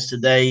game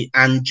yesterday,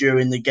 and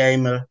during the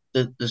game,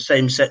 the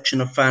same section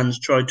of fans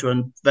tried to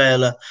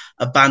unveil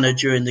a banner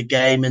during the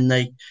game, and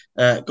they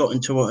got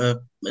into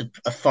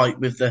a fight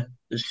with the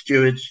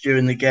stewards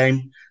during the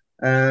game,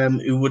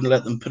 who wouldn't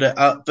let them put it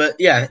up. But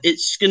yeah,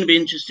 it's going to be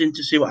interesting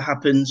to see what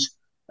happens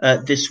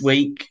this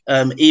week.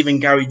 Even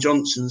Gary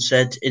Johnson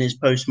said in his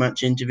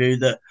post-match interview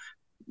that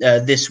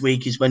this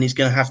week is when he's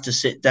going to have to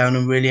sit down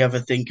and really have a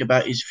think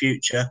about his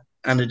future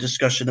and a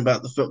discussion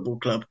about the football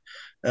club.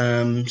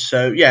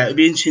 So yeah, it'll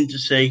be interesting to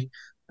see.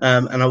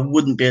 And I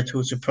wouldn't be at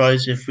all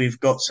surprised if we've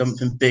got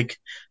something big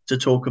to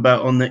talk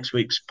about on next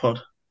week's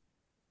pod.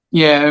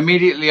 Yeah,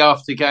 immediately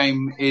after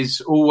game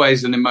is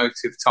always an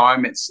emotive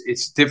time.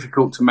 It's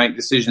difficult to make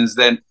decisions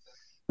then.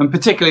 And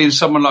particularly in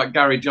someone like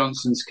Gary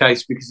Johnson's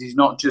case, because he's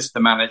not just the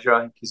manager,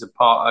 I think he's a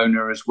part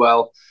owner as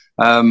well.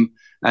 I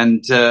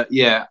don't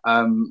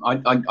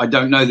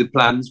know the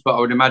plans, but I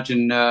would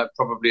imagine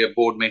probably a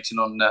board meeting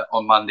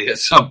on Monday at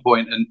some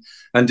point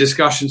and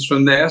discussions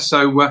from there.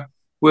 So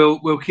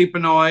we'll keep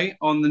an eye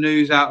on the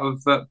news out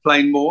of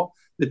Plainmoor.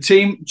 The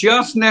team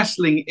just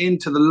nestling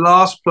into the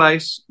last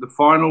place, the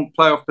final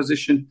playoff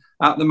position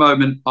at the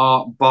moment,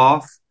 are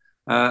Bath.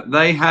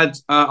 They had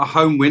a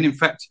home win. In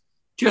fact,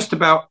 just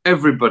about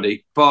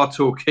everybody, bar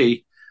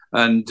Torquay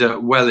and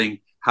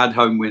Welling, had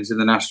home wins in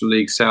the National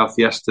League South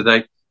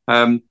yesterday.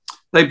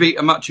 They beat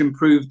a much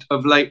improved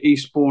of late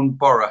Eastbourne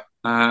Borough,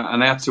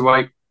 and they had to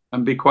wait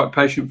and be quite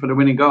patient for the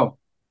winning goal.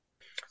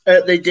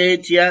 They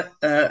did, yeah.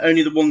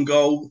 Only the 1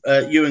 goal.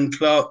 Ewan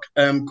Clark,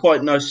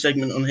 quite nice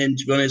segment on him,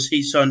 to be honest.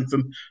 He signed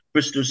from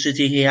Bristol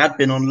City. He had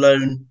been on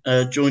loan,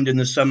 joined in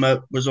the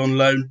summer, was on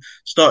loan,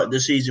 started the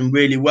season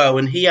really well,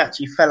 and he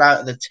actually fell out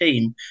of the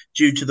team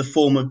due to the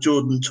form of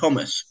Jordan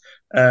Thomas.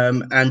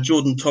 And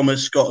Jordan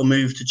Thomas got a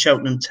move to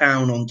Cheltenham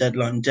Town on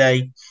deadline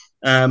day.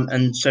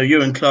 And so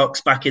Ewan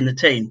Clark's back in the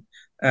team.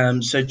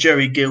 So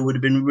Jerry Gill would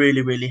have been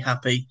really, really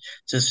happy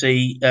to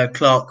see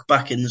Clark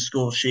back in the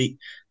score sheet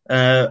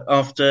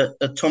after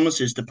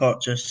Thomas's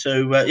departure.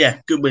 So,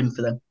 yeah, good win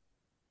for them.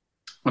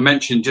 I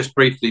mentioned just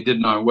briefly,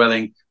 didn't I,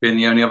 Welling being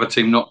the only other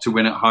team not to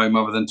win at home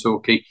other than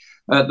Torquay.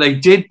 They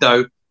did,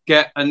 though,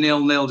 get a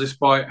 0-0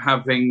 despite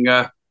having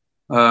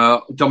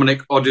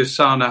Dominic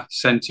Odusana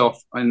sent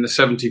off in the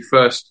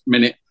 71st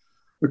minute.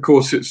 Of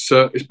course, it's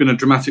been a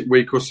dramatic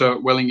week or so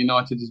at Welling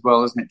United as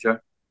well, hasn't it, Joe?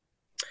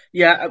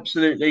 Yeah,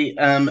 absolutely.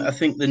 I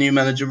think the new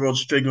manager, Rod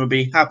Stringer, will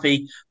be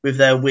happy with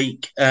their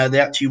week. They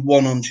actually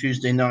won on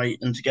Tuesday night,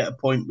 and to get a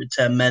point with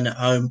 10 men at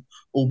home,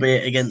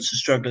 albeit against a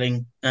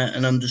struggling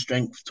and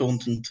understrength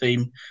Taunton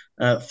team,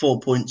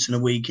 4 points in a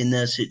week in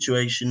their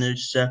situation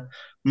is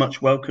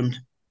much welcomed.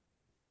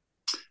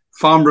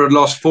 Farnborough had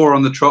lost 4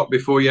 on the trot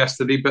before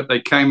yesterday, but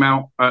they came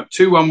out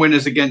 2-1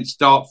 winners against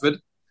Dartford.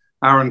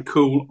 Aaron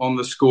Cool on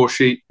the score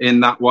sheet in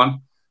that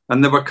one.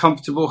 And there were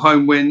comfortable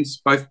home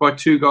wins, both by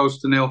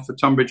 2-0 for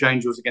Tunbridge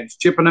Angels against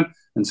Chippenham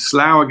and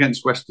Slough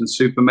against Western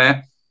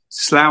Supermare.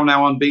 Slough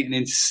now unbeaten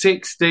in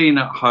 16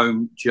 at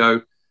home,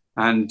 Joe.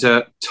 And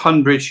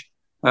Tunbridge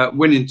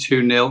winning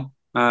 2-0.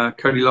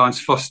 Cody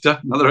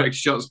Lyons-Foster, another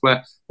ex-Shots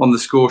player, on the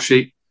score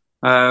sheet.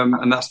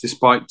 And that's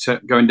despite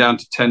going down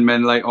to 10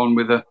 men late on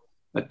with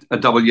a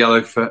double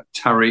yellow for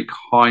Tariq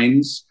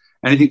Hines.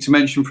 Anything to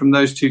mention from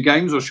those 2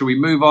 games, or shall we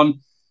move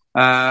on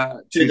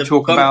to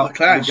talk about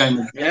the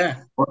game?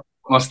 Yeah.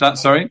 What's that?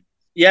 Sorry.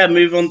 Yeah,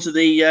 move on to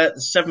the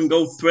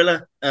 7-goal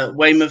thriller.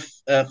 Weymouth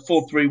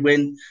 4-3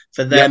 win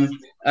for them.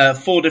 Yep.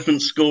 4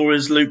 different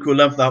scorers. Luke will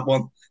love that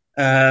one.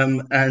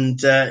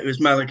 And it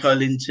was Malachi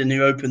Linton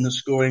who opened the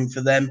scoring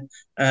for them.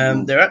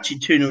 They're actually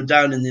 2-0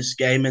 down in this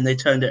game, and they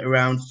turned it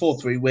around.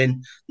 4-3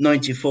 win,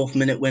 94th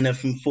minute winner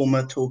from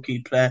former Torquay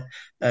player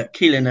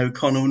Keelan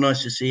O'Connell.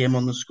 Nice to see him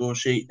on the score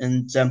sheet.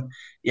 And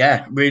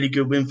really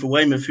good win for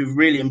Weymouth, who've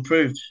really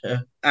improved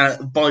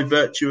by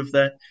virtue of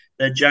their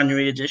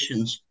January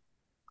additions.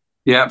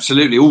 Yeah,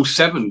 absolutely. All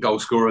 7 goal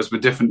scorers were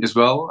different as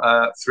well.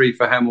 3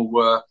 for Hemel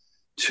were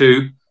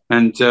 2.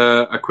 And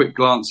a quick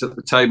glance at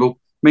the table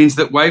means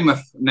that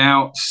Weymouth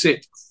now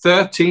sit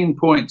 13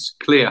 points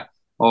clear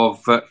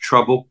of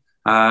trouble.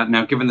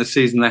 Now, given the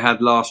season they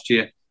had last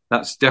year,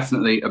 that's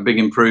definitely a big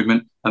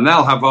improvement. And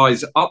they'll have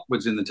eyes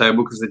upwards in the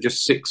table because they're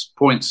just 6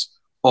 points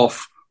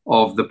off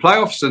of the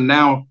playoffs and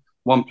now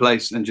 1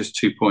 place and just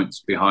 2 points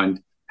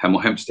behind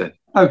Hemel Hempstead.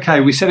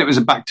 Okay, we said it was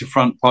a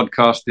back-to-front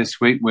podcast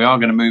this week. We are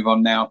going to move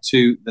on now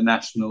to the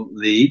National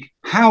League.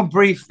 How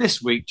brief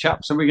this week,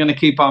 chaps? Are we going to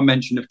keep our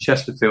mention of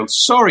Chesterfield?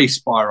 Sorry,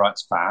 Spy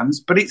Rights fans,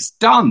 but it's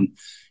done.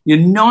 You're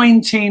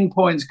 19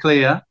 points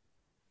clear,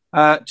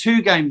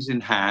 2 games in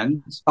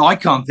hand. I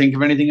can't think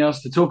of anything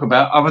else to talk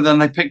about other than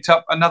they picked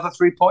up another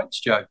 3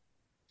 points, Joe.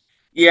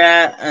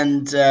 Yeah,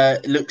 and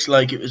it looks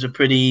like it was a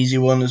pretty easy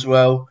one as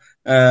well.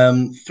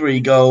 3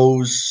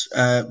 goals.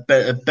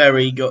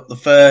 Berry got the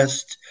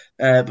first.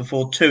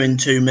 Before 2 in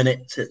 2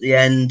 minutes at the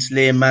end,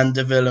 Liam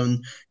Mandeville,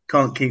 and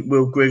can't keep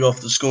Will Grigg off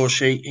the score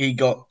sheet. He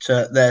got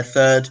their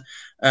third.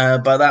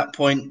 By that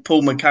point,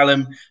 Paul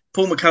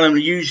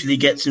McCallum usually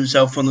gets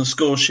himself on the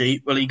score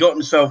sheet. Well, he got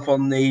himself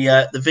on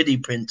the video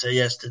printer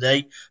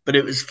yesterday, but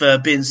it was for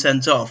being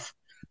sent off.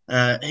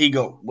 He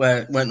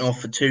went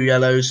off for 2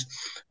 yellows.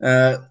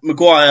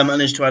 Maguire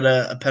managed to add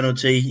a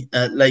penalty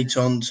late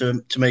on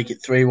to make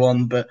it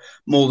 3-1, but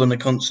more than a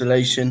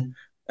consolation.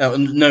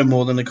 No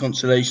more than a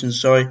consolation,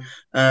 sorry.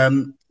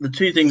 The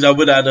 2 things I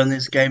would add on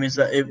this game is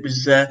that it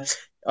was.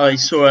 I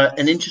saw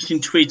an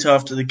interesting tweet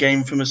after the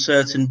game from a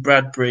certain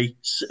Bradbury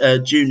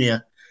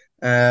Jr.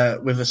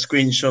 With a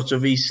screenshot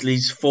of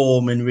Eastleigh's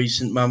form in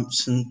recent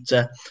months and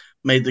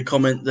made the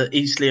comment that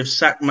Eastleigh have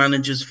sacked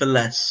managers for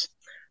less,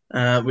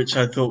 which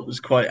I thought was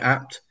quite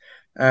apt.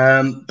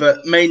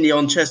 But mainly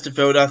on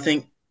Chesterfield, I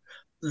think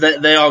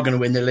that they are going to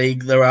win the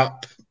league. They're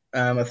up.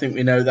 I think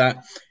we know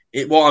that.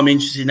 What I'm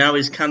interested in now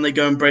is, can they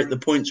go and break the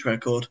points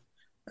record?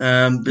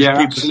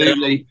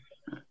 Absolutely.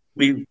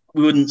 We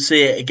wouldn't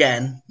see it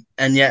again,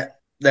 and yet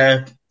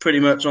they're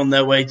pretty much on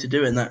their way to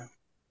doing that.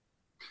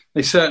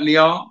 They certainly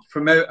are.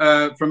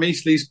 From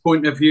Eastleigh's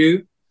point of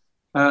view,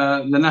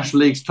 the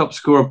National League's top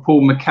scorer,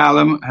 Paul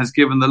McCallum, has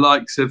given the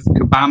likes of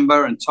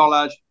Kabamba and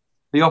Tolaj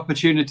the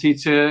opportunity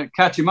to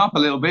catch him up a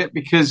little bit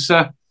because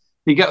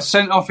he got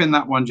sent off in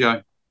that one,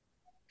 Joe.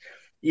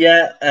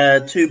 Yeah,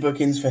 2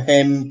 bookings for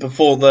him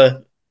before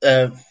the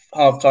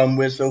half-time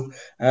whistle.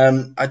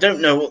 I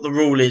don't know what the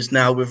rule is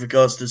now with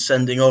regards to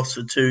sending off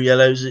for 2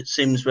 yellows. It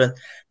seems when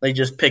they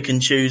just pick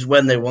and choose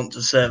when they want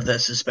to serve their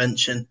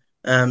suspension.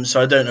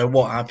 So I don't know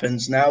what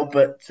happens now,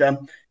 but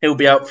he'll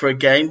be out for a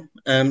game.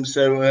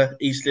 So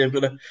Eastleigh have got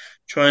to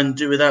try and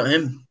do without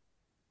him.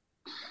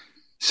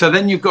 So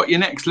then you've got your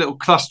next little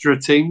cluster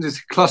of teams. It's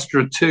a cluster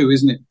of 2,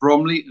 isn't it?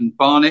 Bromley and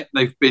Barnet.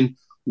 They've been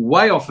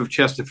way off of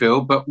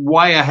Chesterfield, but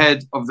way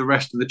ahead of the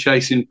rest of the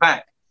chasing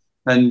pack.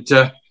 And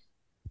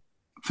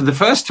for the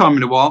first time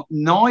in a while,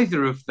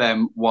 neither of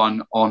them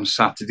won on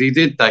Saturday,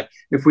 did they?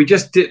 If we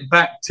just dip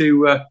back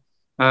to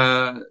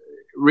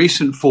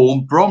recent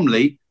form,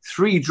 Bromley,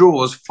 3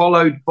 draws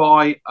followed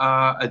by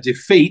a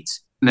defeat,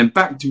 and then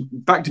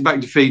back-to-back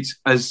defeats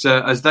as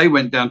they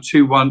went down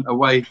 2-1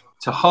 away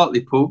to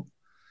Hartlepool.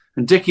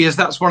 And Dickie, as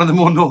that's one of the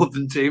more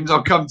northern teams,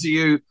 I'll come to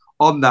you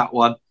on that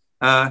one.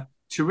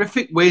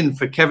 Terrific win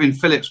for Kevin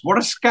Phillips. What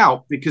a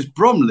scout, because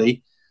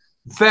Bromley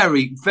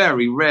very,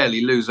 very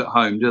rarely lose at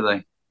home, do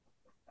they?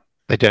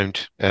 They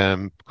don't,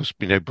 because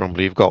we know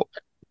Bromley have got,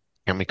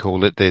 can we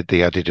call it,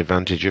 the added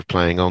advantage of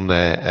playing on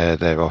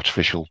their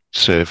artificial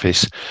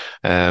surface,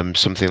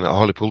 something that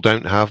Hartlepool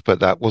don't have, but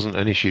that wasn't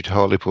an issue to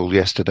Hartlepool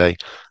yesterday.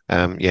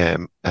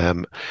 An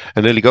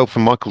early goal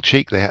from Michael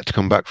Cheek they had to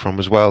come back from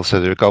as well, so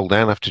they're a goal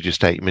down after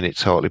just 8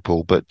 minutes,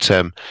 Hartlepool. But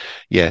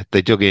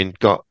they dug in,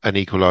 got an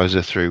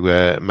equaliser through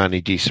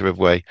Manny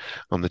Disarabwe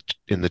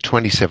in the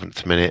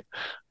 27th minute.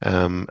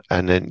 And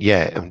then,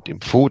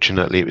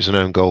 unfortunately, it was an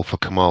own goal for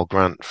Kamal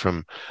Grant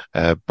from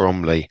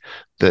Bromley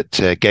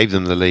that gave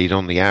them the lead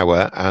on the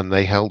hour, and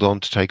they held on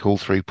to take all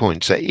 3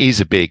 points. That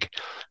is a big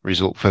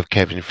result for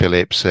Kevin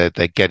Phillips. They're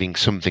getting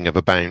something of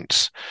a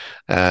bounce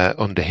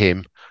under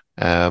him.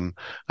 I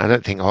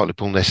don't think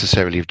Hartlepool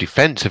necessarily have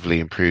defensively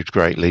improved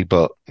greatly,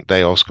 but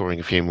they are scoring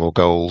a few more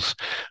goals.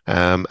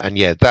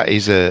 That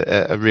is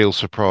a real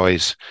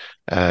surprise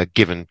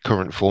given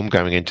current form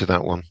going into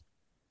that one.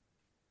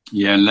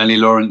 Yeah, and Lenny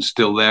Lawrence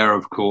still there,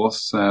 of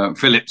course.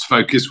 Phillips'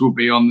 focus will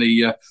be on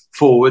the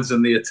forwards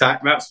and the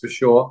attack, that's for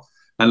sure.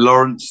 And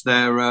Lawrence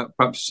there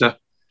perhaps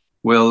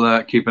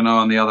we'll keep an eye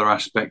on the other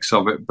aspects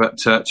of it. But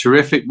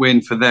terrific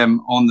win for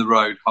them on the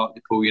road,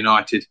 Hartlepool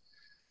United.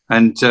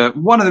 And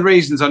one of the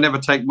reasons I never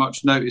take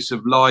much notice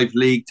of live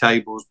league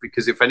tables,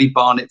 because if any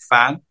Barnet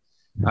fan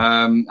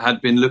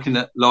had been looking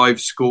at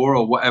Live Score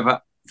or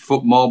whatever,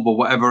 FootMob or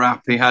whatever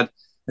app he had,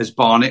 as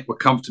Barnet were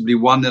comfortably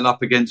 1-0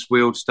 up against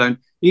Wealdstone,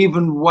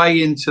 even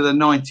way into the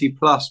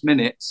 90-plus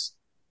minutes,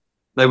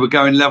 they were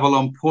going level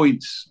on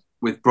points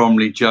with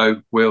Bromley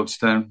Joe,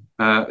 Wealdstone,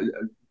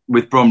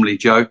 with Bromley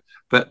Joe.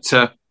 But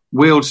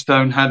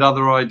Wealdstone had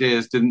other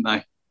ideas, didn't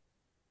they?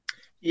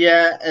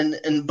 Yeah,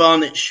 and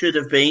Barnet should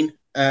have been.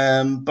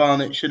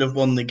 Barnet should have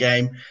won the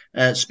game.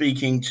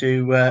 Speaking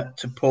to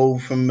Paul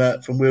from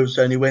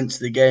Wealdstone, who went to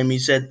the game, he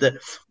said that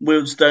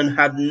Wealdstone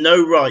had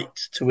no right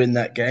to win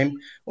that game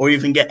or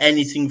even get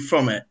anything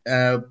from it.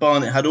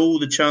 Barnet had all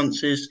the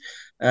chances.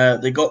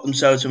 They got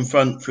themselves in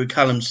front through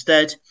Callum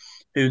Stead,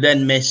 who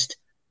then missed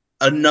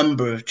a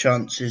number of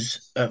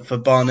chances for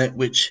Barnet,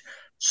 which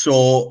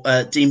saw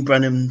Dean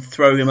Brennan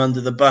throw him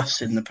under the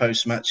bus in the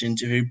post-match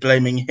interview,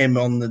 blaming him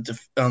on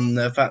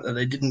the fact that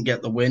they didn't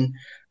get the win.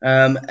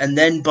 And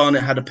then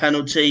Barnet had a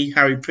penalty,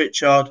 Harry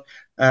Pritchard,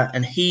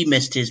 and he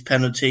missed his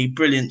penalty.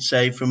 Brilliant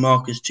save from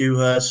Marcus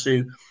Dewhurst,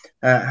 who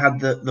had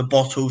the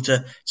bottle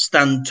to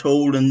stand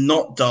tall and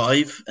not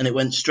dive, and it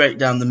went straight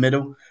down the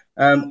middle.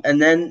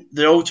 And then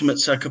the ultimate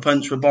sucker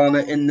punch for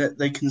Barnet, in that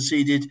they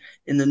conceded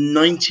in the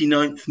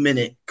 99th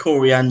minute.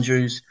 Corey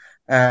Andrews,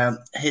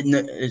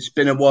 it's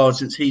been a while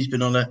since he's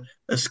been on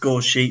a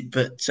score sheet,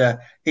 but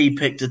he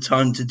picked a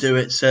time to do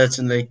it,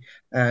 certainly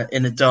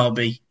in a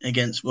derby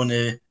against one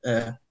of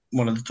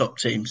the top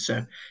teams.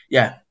 So,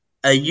 yeah,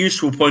 a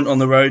useful point on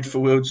the road for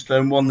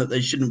Wealdstone, one that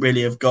they shouldn't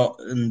really have got,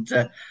 and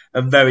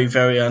a very,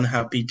 very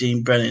unhappy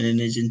Dean Brennan in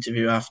his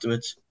interview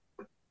afterwards.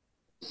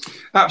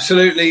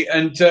 Absolutely.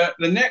 And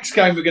the next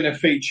game we're going to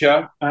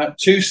feature,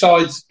 two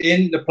sides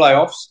in the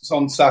playoffs. It's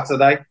on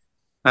Saturday.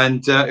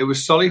 And it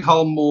was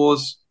Solihull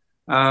Moors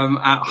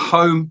at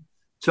home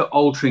to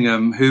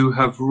Altrincham, who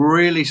have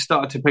really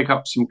started to pick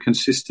up some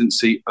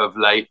consistency of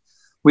late.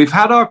 We've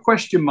had our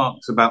question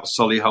marks about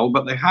Solihull,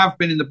 but they have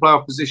been in the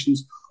playoff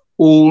positions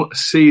all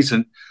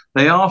season.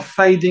 They are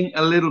fading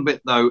a little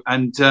bit, though.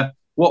 And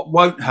what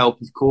won't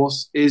help, of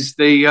course, is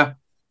the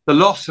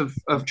loss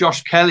of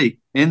Josh Kelly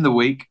in the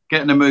week,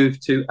 getting a move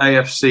to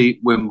AFC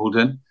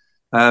Wimbledon.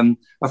 A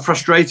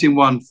frustrating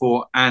one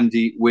for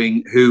Andy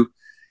Wing, who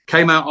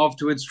came out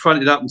afterwards,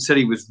 fronted up and said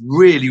he was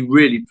really,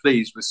 really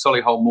pleased with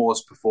Solihull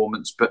Moors'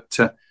 performance. But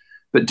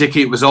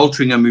Dickie, it was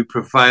Altrincham who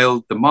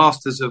prevailed, the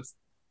masters of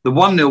the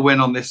 1-0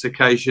 win on this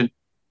occasion,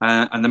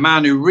 and the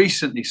man who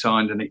recently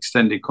signed an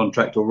extended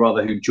contract, or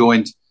rather who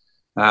joined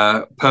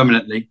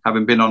permanently,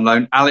 having been on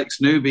loan, Alex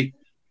Newby,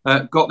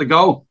 got the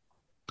goal.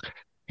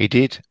 He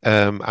did.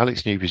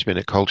 Alex Newby's been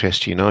at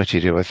Colchester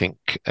United, who I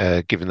think,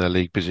 given their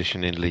league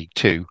position in League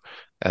Two,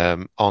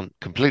 aren't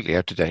completely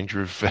out of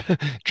danger of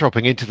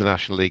dropping into the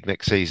National League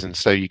next season.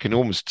 So you can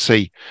almost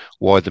see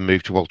why the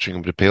move to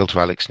Altrincham would appeal to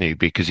Alex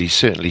Newby, because he's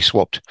certainly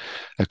swapped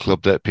a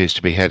club that appears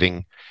to be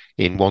heading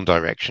in one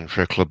direction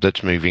for a club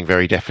that's moving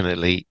very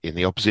definitely in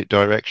the opposite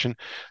direction.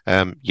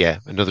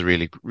 Another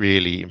really,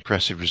 really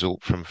impressive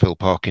result from Phil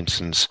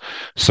Parkinson's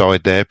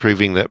side there,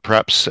 proving that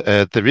perhaps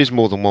there is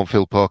more than one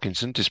Phil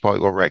Parkinson, despite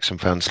what Wrexham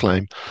fans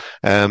claim.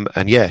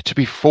 To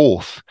be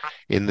fourth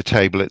in the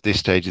table at this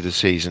stage of the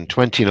season,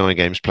 29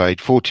 games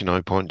played,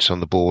 49 points on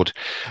the board.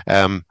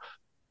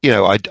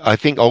 I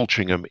think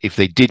Altrincham, if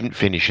they didn't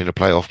finish in a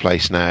playoff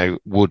place now,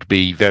 would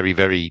be very,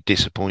 very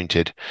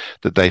disappointed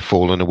that they've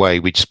fallen away.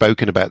 We'd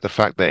spoken about the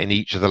fact that in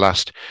each of the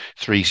last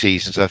 3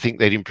 seasons, I think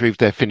they'd improved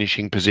their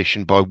finishing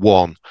position by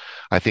 1.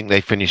 I think they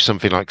finished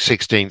something like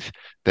 16th,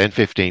 then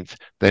 15th,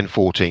 then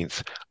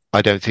 14th.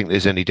 I don't think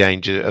there's any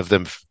danger of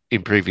them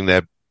improving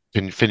their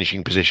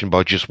finishing position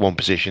by just 1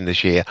 position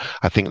this year.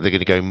 I think they're going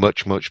to go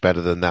much, much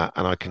better than that,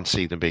 and I can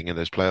see them being in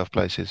those playoff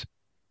places.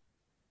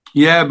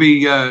 Yeah,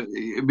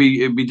 it'd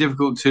be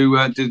difficult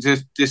to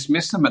just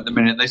dismiss them at the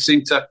minute. They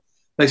seem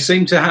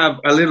to have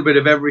a little bit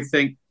of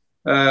everything,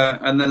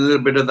 and then a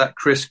little bit of that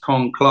Chris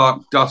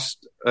Clark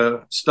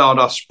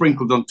stardust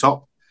sprinkled on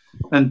top,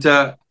 and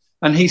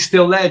he's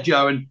still there,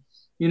 Joe. And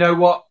you know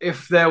what?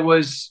 If there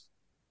was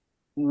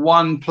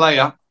one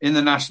player in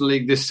the National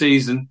League this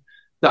season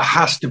that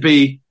has to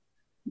be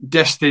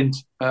destined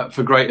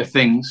for greater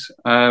things,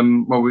 there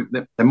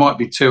might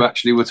be 2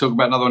 actually. We'll talk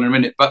about another one in a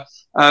minute, but.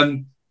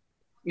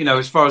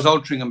 As far as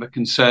Altrincham are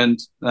concerned,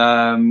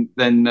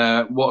 then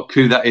what a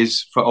coup that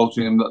is for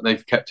Altrincham that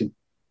they've kept him.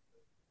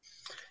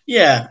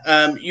 Yeah,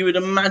 you would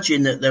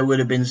imagine that there would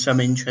have been some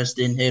interest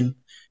in him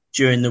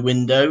during the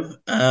window,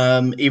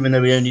 even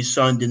though he only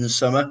signed in the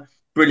summer.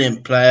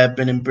 Brilliant player,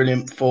 been in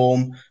brilliant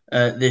form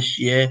this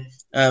year.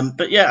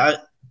 The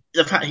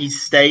fact he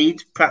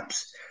stayed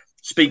perhaps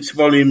speaks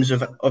volumes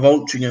of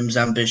Altrincham's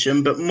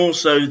ambition, but more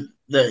so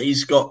that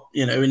he's got,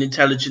 an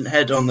intelligent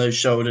head on those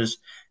shoulders.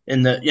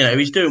 In that,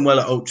 he's doing well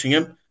at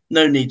Altrincham.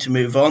 No need to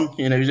move on.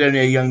 He's only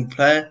a young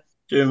player,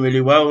 doing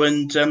really well.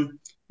 And,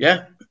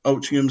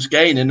 Altringham's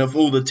gaining. Of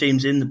all the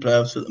teams in the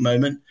playoffs at the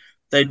moment,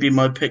 they'd be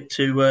my pick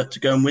to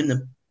go and win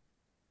them.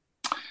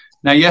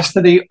 Now,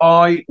 yesterday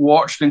I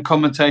watched and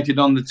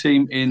commentated on the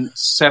team in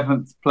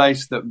 7th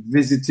place that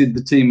visited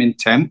the team in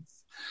 10th.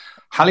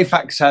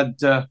 Halifax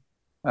had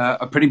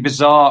a pretty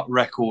bizarre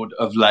record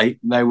of late.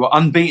 They were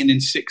unbeaten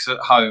in 6 at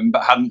home,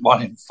 but hadn't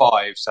won in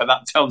 5. So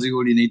that tells you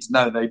all you need to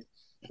know.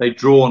 They'd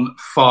drawn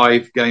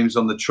 5 games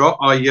on the trot.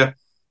 I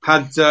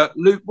had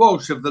Luke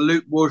Walsh of the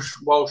Luke Walsh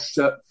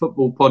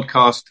Football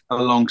Podcast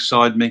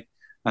alongside me.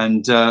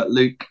 And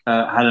Luke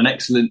had an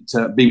excellent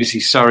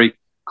BBC Surrey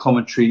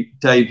commentary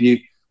debut.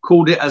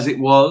 Called it as it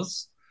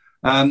was.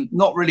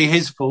 Not really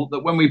his fault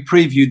that when we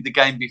previewed the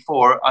game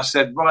before, I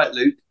said, right,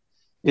 Luke,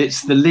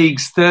 it's the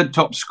league's 3rd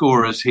top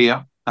scorers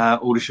here,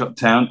 Aldershot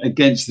Town,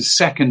 against the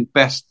 2nd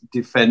best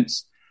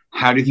defence.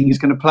 How do you think it's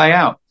going to play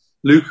out?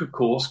 Luke, of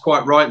course,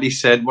 quite rightly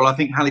said, well, I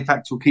think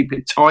Halifax will keep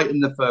it tight in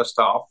the first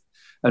half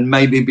and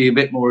maybe be a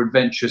bit more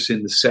adventurous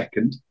in the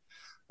second.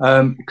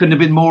 Couldn't have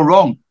been more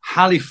wrong.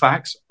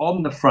 Halifax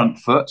on the front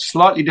foot,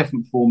 slightly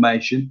different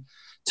formation,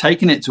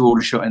 taking it to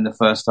Aldershot in the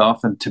first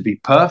half, and to be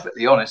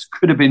perfectly honest,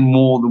 could have been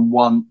more than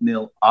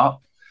 1-0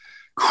 up.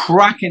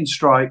 Cracking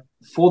strike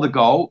for the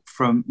goal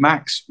from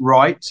Max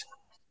Wright.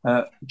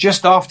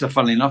 Just after,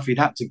 funnily enough, he'd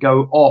had to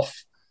go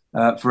off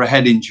for a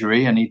head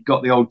injury, and he'd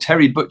got the old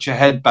Terry Butcher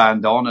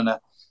headband on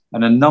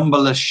and a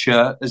numberless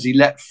shirt as he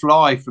let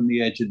fly from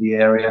the edge of the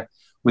area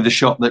with a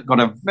shot that got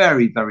a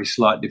very, very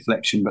slight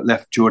deflection but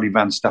left Jordy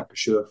van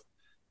Stappershoef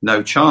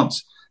no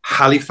chance.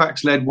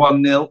 Halifax led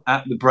 1-0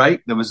 at the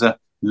break. There was a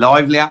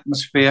lively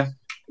atmosphere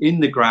in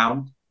the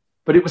ground,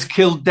 but it was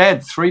killed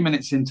dead 3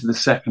 minutes into the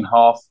second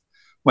half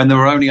when there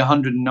were only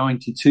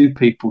 192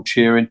 people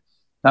cheering.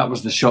 That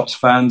was the Shots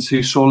fans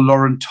who saw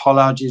Lauren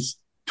Tollage's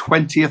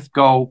 20th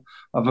goal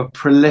of a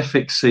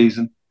prolific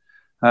season.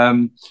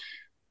 Tollage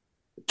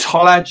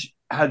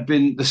had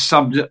been the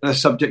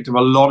subject of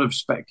a lot of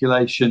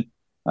speculation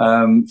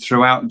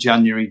throughout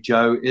January,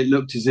 Joe. It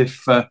looked as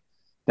if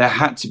there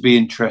had to be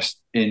interest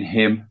in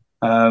him,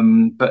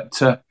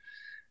 but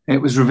it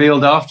was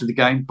revealed after the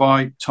game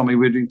by Tommy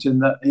Widdrington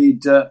that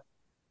he'd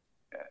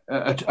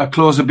a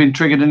clause had been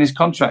triggered in his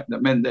contract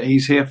that meant that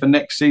he's here for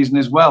next season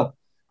as well.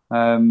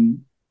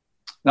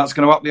 That's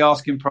going to up the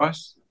asking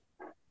price.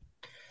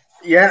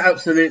 Yeah,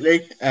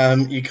 absolutely.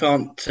 You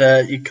can't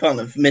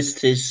have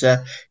missed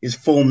his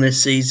form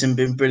this season.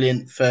 Been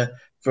brilliant for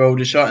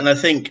Aldershot, and I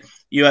think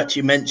you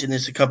actually mentioned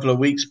this a couple of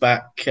weeks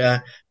back.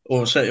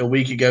 Or certainly a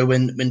week ago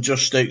when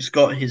Josh Stokes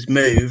got his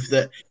move,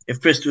 that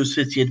if Bristol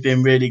City had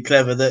been really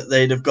clever, that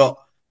they'd have got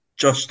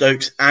Josh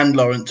Stokes and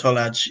Laurent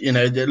Tollage. You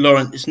know,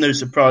 it's no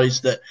surprise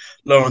that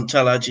Laurent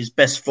Tollage's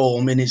best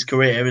form in his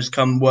career has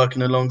come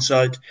working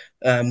alongside,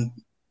 on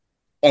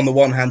the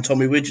one hand,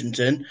 Tommy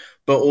Widdrington,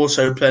 but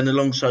also playing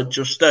alongside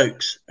Josh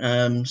Stokes.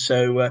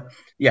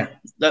 Yeah,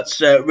 that's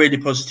really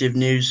positive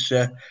news.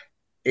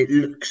 It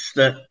looks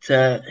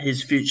that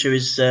his future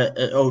is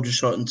at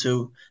Aldershot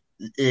until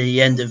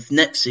the end of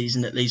next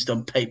season, at least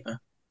on paper.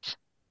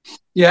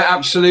 Yeah,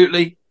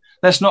 absolutely.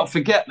 Let's not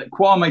forget that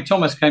Kwame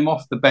Thomas came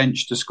off the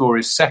bench to score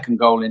his 2nd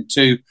goal in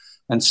 2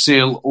 and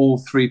seal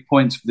all 3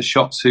 points for the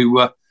Shots,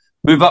 who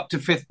move up to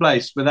 5th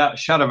place without a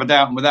shadow of a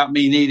doubt and without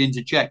me needing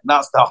to check.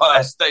 That's the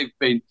highest they've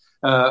been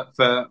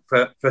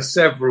for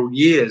several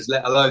years,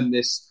 let alone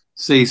this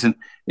season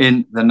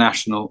in the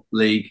National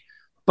League.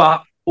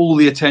 But all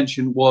the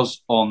attention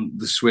was on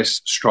the Swiss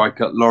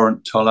striker,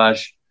 Laurent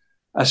Tollage.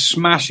 A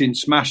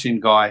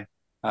smashing guy,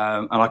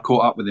 and I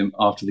caught up with him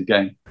after the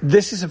game.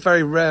 This is a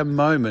very rare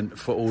moment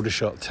for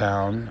Aldershot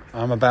Town.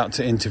 I'm about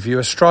to interview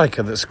a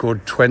striker that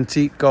scored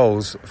 20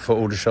 goals for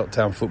Aldershot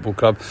Town Football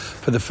Club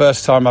for the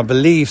first time, I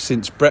believe,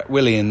 since Brett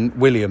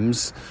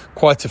Williams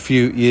quite a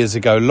few years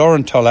ago.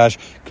 Laurent Tollage,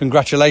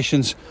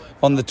 congratulations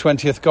on the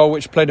 20th goal,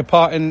 which played a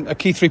part in a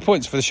key 3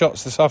 points for the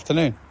Shots this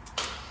afternoon.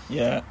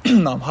 Yeah,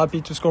 I'm happy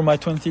to score my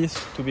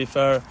 20th. To be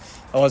fair, it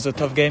was a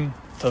tough game,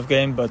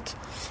 but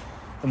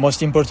the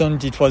most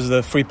important, it was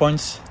the 3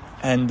 points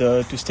and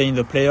to stay in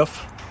the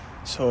playoff.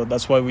 So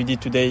that's what we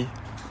did today,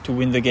 to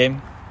win the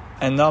game.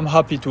 And I'm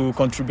happy to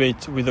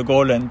contribute with a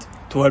goal and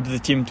to help the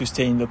team to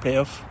stay in the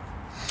playoff.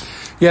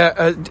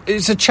 Yeah,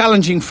 it's a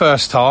challenging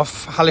first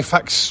half.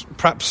 Halifax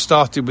perhaps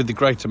started with the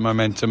greater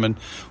momentum and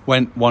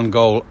went 1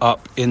 goal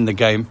up in the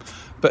game.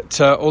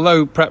 But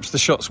although perhaps the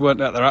Shots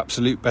weren't at their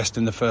absolute best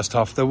in the first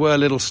half, there were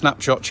little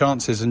snapshot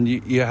chances, and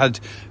you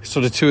had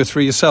sort of 2 or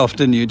 3 yourself,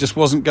 didn't you? It just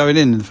wasn't going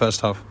in the first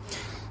half.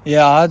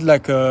 Yeah, I had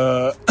like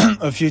a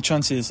few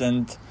chances,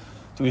 and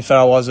to be fair,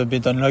 I was a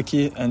bit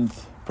unlucky, and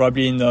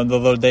probably in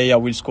another day I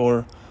will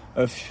score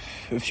a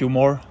few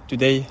more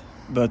today.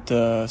 But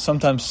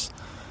sometimes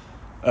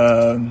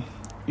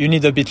you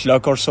need a bit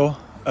luck also.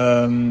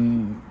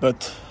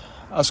 But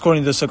I scored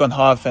in the second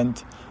half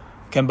and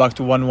came back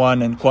to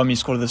 1-1, and Kwame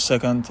scored the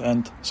second.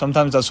 And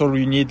sometimes that's all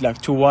you need, like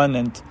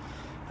 2-1.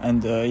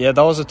 And yeah,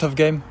 that was a tough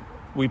game.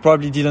 We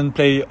probably didn't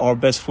play our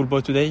best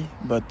football today,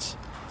 but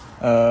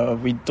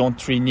we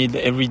don't really need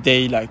every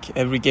day, like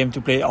every game,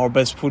 to play our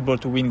best football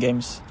to win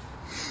games.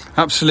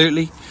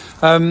 Absolutely.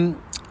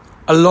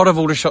 A lot of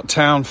Aldershot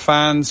Town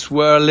fans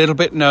were a little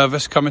bit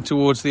nervous coming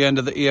towards the end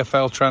of the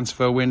EFL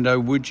transfer window.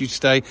 Would you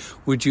stay?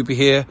 Would you be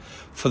here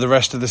for the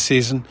rest of the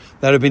season?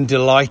 They'd have been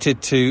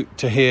delighted to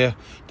hear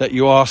that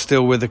you are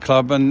still with the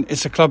club, and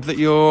it's a club that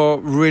you're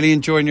really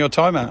enjoying your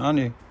time at, aren't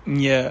you?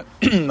 Yeah,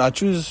 I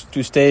choose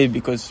to stay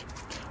because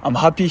I'm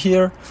happy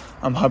here.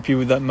 I'm happy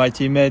with my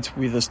teammates,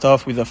 with the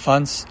staff, with the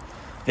fans.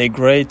 They're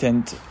great,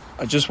 and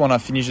I just want to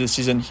finish the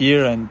season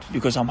here, and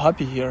because I'm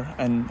happy here,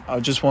 and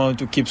I just want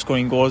to keep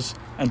scoring goals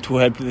and to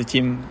help the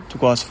team to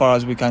go as far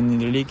as we can in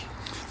the league.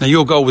 Now,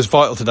 your goal was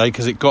vital today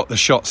because it got the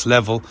shots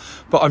level,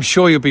 but I'm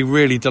sure you'll be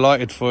really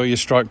delighted for your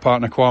strike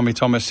partner Kwame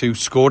Thomas, who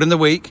scored in the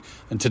week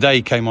and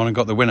today came on and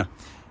got the winner.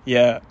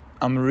 Yeah,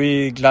 I'm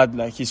really glad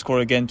he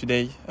scored again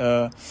today.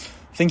 I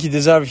think he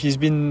deserves. He's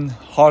been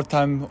hard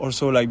time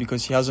also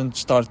because he hasn't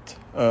started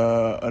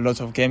a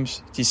lot of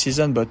games this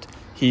season, but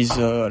he's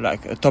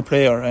a top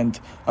player, and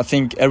I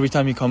think every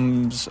time he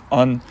comes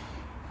on,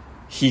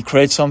 he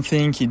creates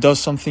something, he does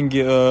something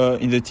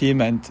in the team,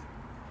 and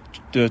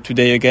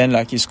today again,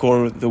 he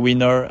scored the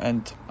winner,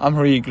 and I'm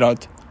really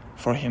glad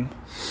for him.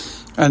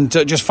 And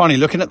just funny,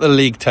 looking at the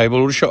league table,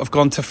 Aldershot have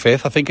gone to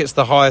 5th. I think it's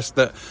the highest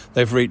that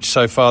they've reached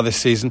so far this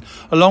season.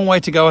 A long way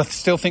to go. I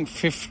still think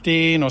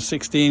 15 or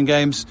 16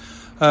 games.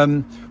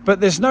 But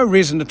there's no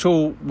reason at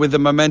all with the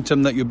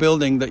momentum that you're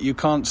building that you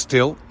can't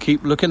still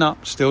keep looking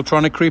up, still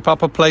trying to creep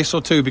up a place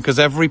or two, because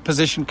every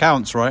position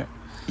counts, right?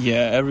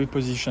 Yeah, every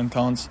position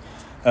counts.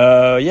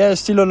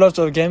 Still a lot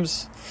of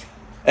games.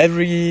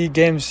 Every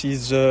game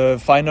is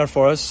final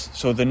for us.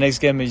 So the next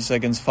game is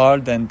against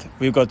Fylde, and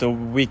we've got a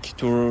week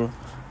to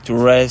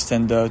rest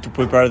and to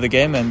prepare the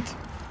game. And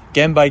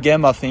game by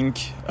game, I think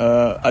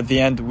at the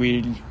end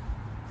we'll be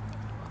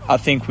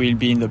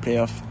in the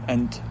playoff,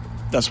 and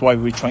that's why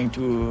we're trying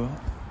to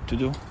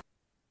do.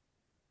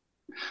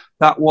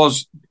 That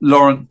was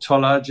Laurent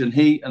Tollage, and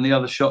he and the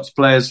other Shots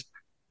players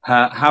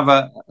have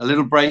a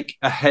little break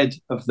ahead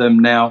of them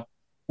now.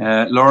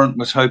 Laurent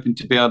was hoping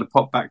to be able to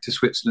pop back to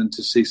Switzerland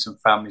to see some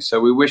family,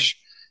 so we wish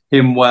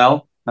him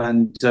well.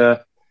 And as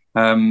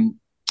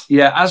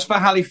for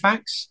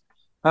Halifax,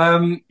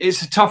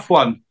 it's a tough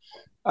one.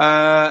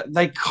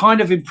 They kind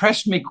of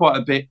impressed me quite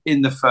a bit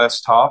in the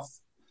first half,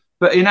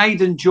 but in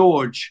Aidan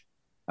George,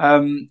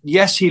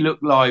 yes, he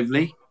looked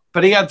lively,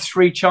 but he had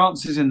 3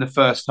 chances in the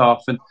first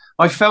half, and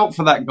I felt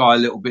for that guy a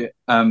little bit,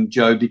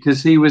 Joe,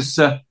 because he was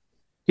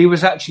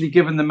actually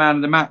given the man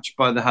of the match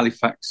by the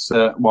Halifax,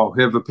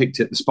 whoever picked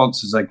it, the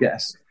sponsors, I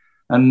guess.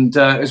 And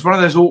it's one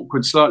of those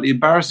awkward, slightly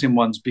embarrassing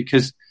ones,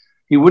 because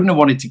he wouldn't have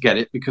wanted to get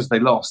it because they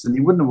lost, and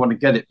he wouldn't have wanted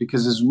to get it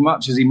because as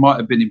much as he might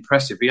have been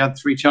impressive, he had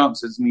 3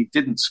 chances and he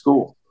didn't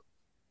score.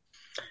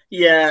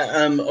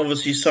 Yeah,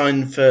 obviously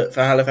signed for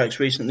Halifax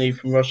recently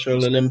from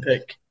Rochelle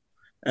Olympic.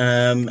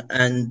 He's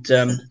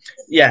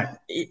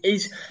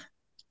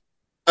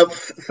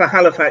for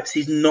Halifax.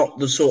 He's not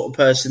the sort of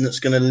person that's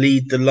going to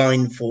lead the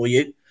line for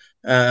you.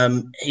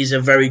 He's a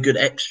very good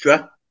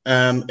extra.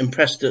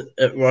 Impressed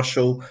at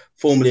Rochelle,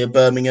 formerly of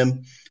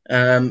Birmingham,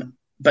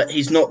 but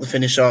he's not the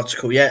finished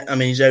article yet. I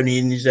mean, he's only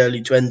in his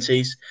early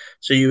 20s,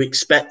 so you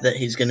expect that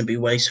he's going to be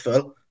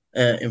wasteful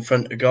in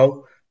front of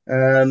goal.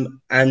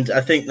 And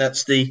I think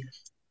that's the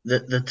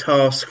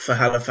task for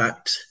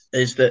Halifax,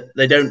 is that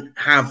they don't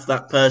have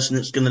that person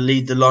that's going to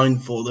lead the line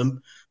for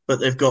them, but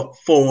they've got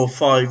 4 or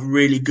 5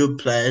 really good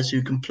players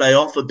who can play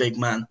off a big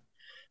man.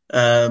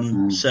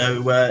 He'll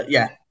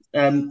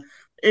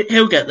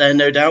get there,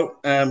 no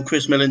doubt.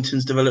 Chris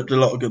Millington's developed a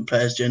lot of good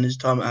players during his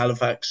time at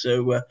Halifax,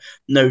 so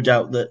no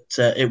doubt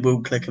that it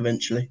will click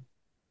eventually.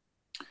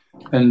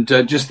 And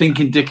just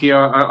thinking, Dickie,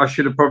 I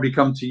should have probably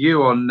come to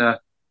you on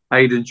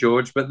Aidan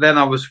George, but then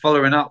I was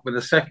following up with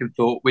a second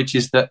thought, which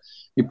is that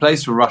he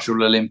plays for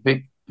Rochelle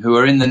Olympic, who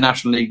are in the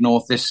National League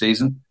North this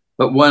season,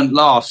 but weren't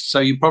last, so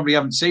you probably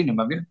haven't seen him,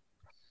 have you?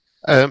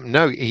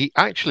 No, he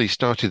actually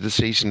started the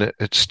season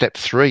at step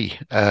 3.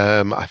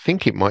 I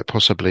think it might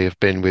possibly have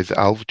been with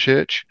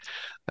Alvechurch.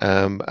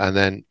 And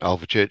then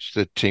Alvechurch,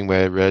 the team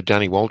where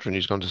Danny Waldron,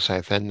 who's gone to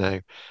Southend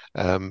now,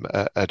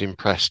 had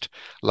impressed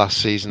last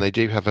season. They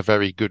do have a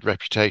very good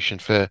reputation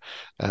for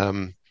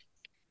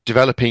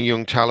developing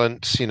young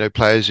talents,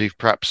 players who've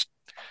perhaps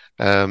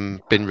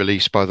been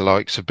released by the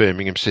likes of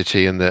Birmingham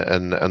City and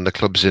the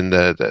clubs in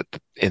the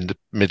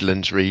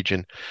Midlands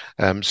region.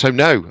 So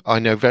no, I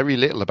know very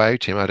little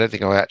about him. I don't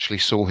think I actually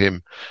saw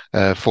him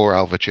for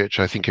Alvechurch.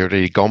 I think he'd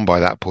already gone by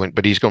that point,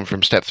 but he's gone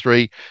from step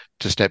 3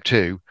 to step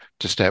 2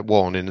 to step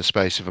 1 in the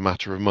space of a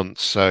matter of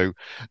months. So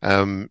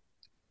Joe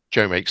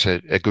makes a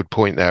good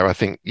point there. I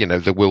think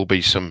there will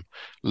be some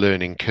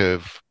learning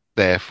curve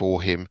there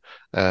for him,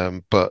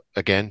 but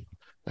again,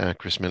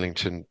 Chris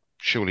Millington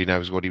surely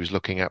knows what he was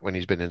looking at when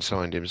he's been and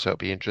signed him, so it'll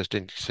be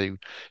interesting to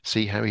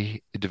see how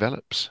he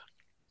develops.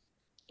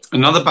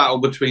 Another battle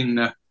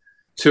between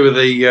 2 of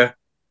the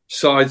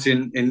sides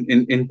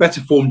in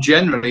better form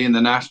generally in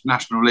the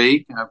National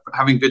League,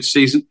 having good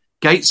season.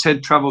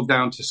 Gateshead travelled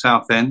down to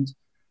Southend,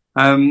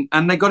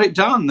 and they got it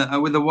done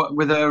with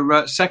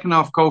a second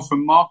half goal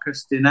from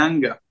Marcus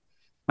Dinanga.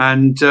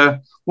 And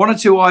one or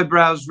two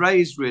eyebrows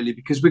raised, really,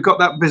 because we've got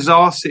that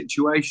bizarre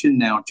situation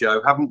now,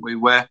 Joe, haven't we,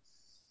 where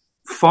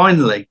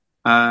finally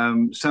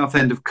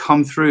Southend have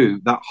come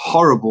through that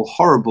horrible,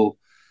 horrible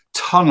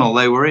tunnel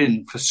they were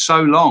in for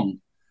so long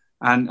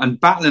and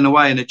battling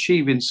away and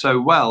achieving so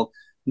well.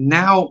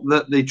 Now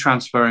that the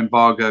transfer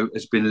embargo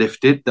has been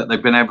lifted, that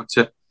they've been able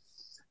to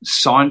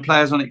sign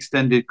players on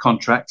extended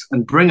contracts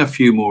and bring a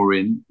few more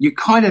in, you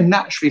kind of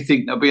naturally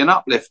think there'll be an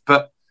uplift,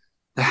 but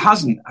there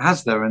hasn't,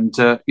 has there? And,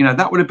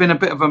 that would have been a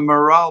bit of a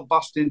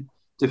morale-busting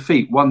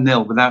defeat,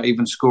 1-0, without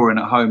even scoring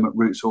at home at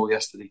Roots Hall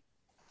yesterday.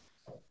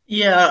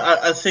 Yeah,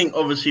 I think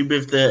obviously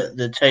with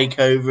the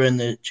takeover and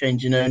the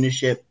change in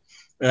ownership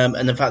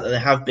and the fact that they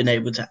have been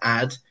able to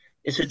add,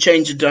 it's a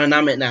change of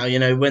dynamic now.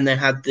 When they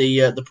had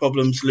the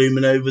problems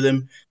looming over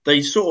them,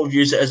 they sort of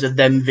use it as a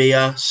them v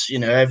us.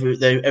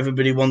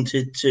 Everybody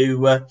wanted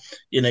to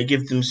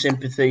give them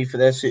sympathy for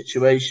their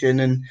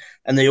situation,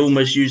 and they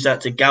almost use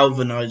that to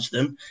galvanise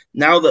them.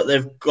 Now that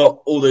they've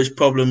got all those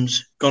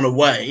problems gone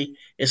away,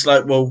 it's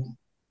like, well,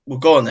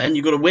 go on then.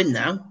 You've got to win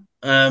now.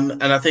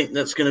 And I think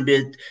that's going to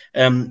be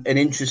an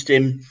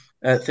interesting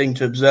thing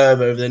to observe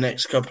over the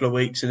next couple of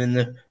weeks and in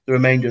the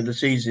remainder of the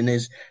season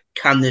is,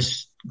 can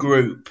this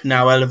group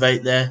now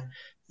elevate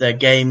their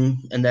game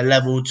and their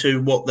level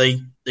to what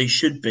they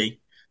should be?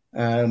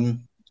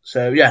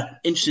 So,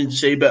 interesting to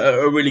see, but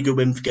a really good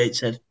win for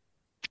Gateshead.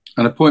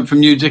 And a point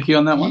from you, Dickie,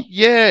 on that one?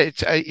 Yeah,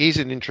 it is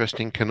an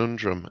interesting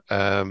conundrum.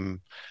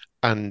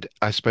 And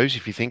I suppose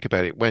if you think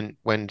about it,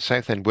 when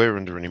Southend were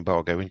under an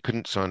embargo and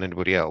couldn't sign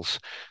anybody else,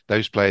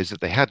 those players that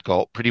they had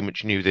got pretty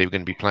much knew they were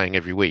going to be playing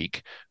every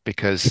week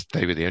because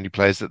they were the only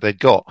players that they'd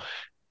got.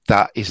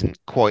 That isn't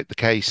quite the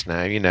case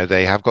now.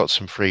 They have got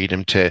some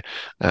freedom to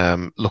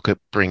look at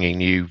bringing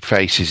new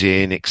faces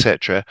in,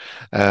 etc.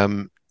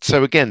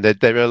 So again,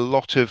 there are a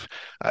lot of.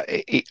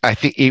 I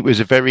think it was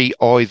a very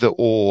either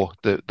or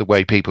the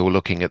way people were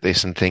looking at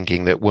this and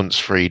thinking that once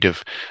freed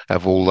of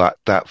all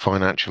that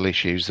financial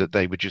issues, that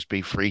they would just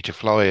be free to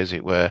fly, as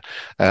it were.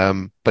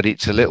 But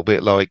it's a little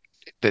bit like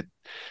that.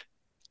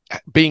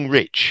 Being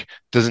rich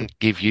doesn't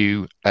give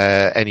you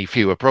any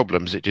fewer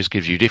problems; it just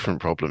gives you different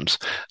problems,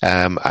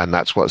 and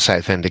that's what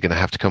Southend are going to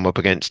have to come up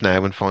against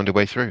now and find a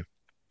way through.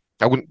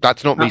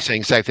 That's not me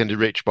saying Southend are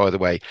rich, by the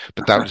way,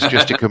 but that was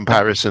just a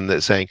comparison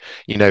that's saying,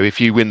 if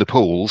you win the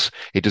pools,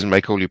 it doesn't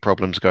make all your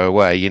problems go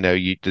away.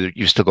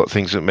 You've still got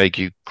things that make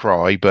you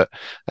cry, but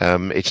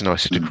it's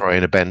nicer to cry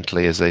in a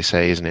Bentley, as they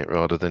say, isn't it,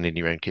 rather than in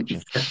your own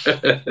kitchen.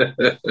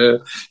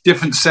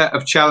 Different set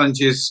of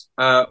challenges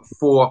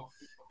for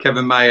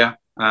Kevin Mayer,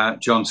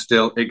 John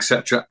Still,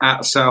 etc.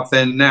 at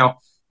Southend. Now,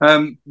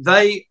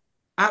 they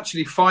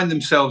actually find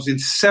themselves in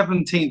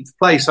 17th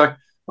place.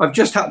 I've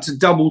just had to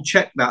double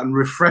check that and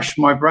refresh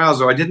my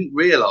browser. I didn't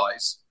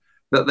realise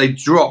that they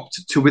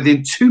dropped to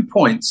within 2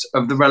 points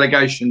of the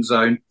relegation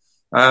zone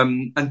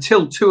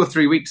until 2 or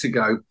 3 weeks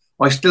ago.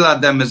 I still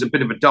had them as a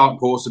bit of a dark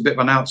horse, a bit of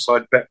an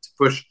outside bet to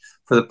push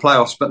for the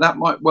playoffs, but that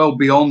might well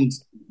be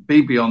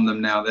beyond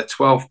them now. They're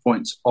 12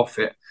 points off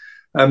it.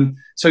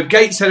 So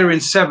Gateshead are in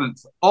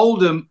 7th.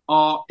 Oldham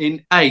are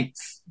in 8th,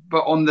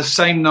 but on the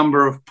same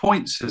number of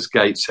points as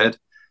Gateshead.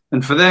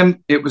 And for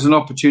them, it was an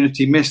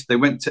opportunity missed. They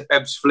went to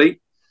Ebbsfleet.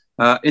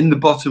 In the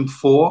bottom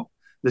 4,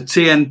 the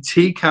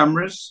TNT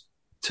cameras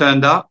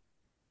turned up.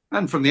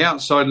 And from the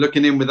outside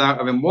looking in without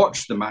having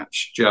watched the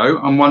match, Joe,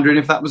 I'm wondering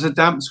if that was a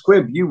damp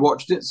squib. You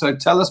watched it, so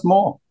tell us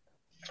more.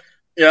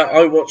 Yeah,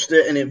 I watched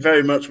it, and it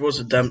very much was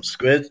a damp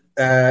squid.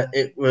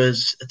 It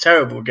was a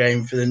terrible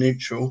game for the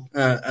neutral,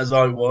 as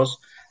I was,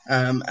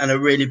 and a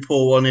really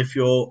poor one if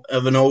you're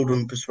of an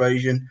Oldham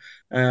persuasion.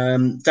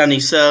 Danny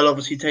Searle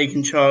obviously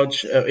taking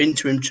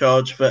interim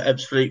charge for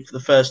Ebbsfleet for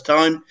the first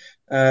time.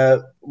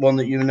 One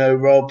that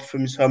Rob,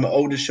 from his time at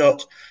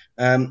Aldershot.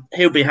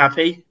 He'll be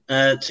happy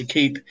to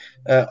keep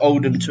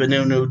Oldham to a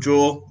 0-0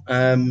 draw.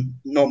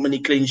 Not many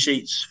clean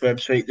sheets for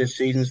Ebbsfleet this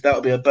season, so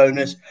that'll be a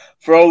bonus.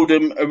 For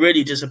Oldham, a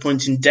really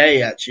disappointing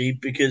day, actually,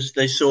 because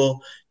they saw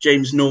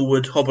James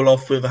Norwood hobble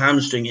off with a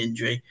hamstring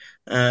injury.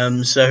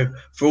 So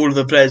for all of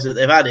the players that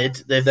they've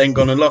added, they've then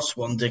gone and lost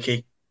one,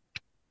 Dickie.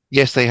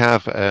 Yes, they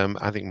have.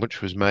 I think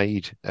much was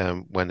made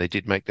when they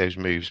did make those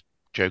moves.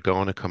 Joe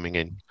Garner coming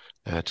in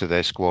to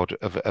their squad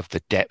of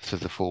the depth of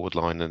the forward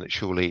line, and that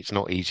surely it's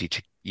not easy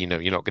to, you're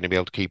not going to be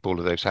able to keep all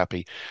of those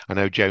happy. I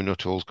know Joe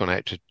Nuttall's gone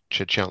out to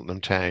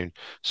Cheltenham Town,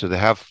 so they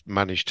have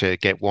managed to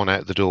get one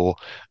out the door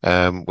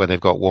when they've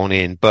got one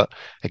in. But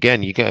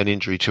again, you get an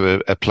injury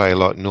to a player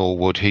like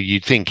Norwood, who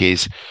you'd think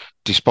is,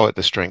 despite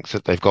the strength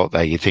that they've got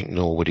there, you think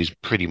Norwood is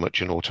pretty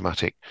much an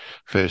automatic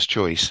first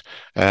choice.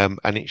 And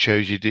it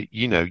shows you that,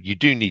 you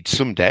do need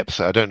some depth.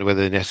 I don't know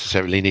whether they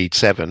necessarily need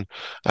 7.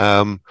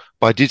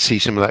 But I did see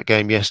some of that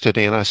game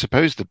yesterday, and I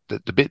suppose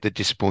the bit that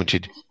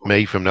disappointed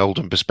me from an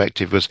Oldham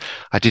perspective was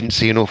I didn't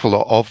see an awful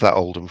lot of that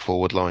Oldham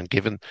forward line.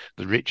 Given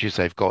the riches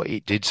they've got,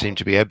 it did seem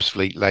to be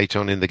Ebbsfleet late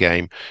on in the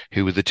game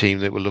who were the team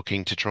that were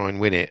looking to try and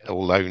win it,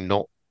 although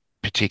not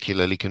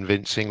particularly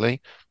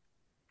convincingly.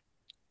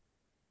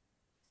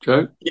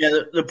 Joe? Yeah,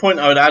 the point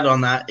I would add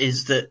on that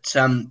is that,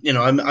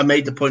 I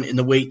made the point in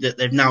the week that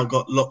they've now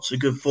got lots of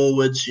good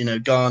forwards,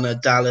 Garner,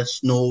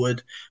 Dallas,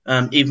 Norwood,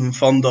 even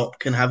Fondop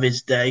can have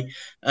his day.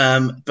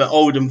 But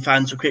Oldham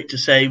fans are quick to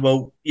say,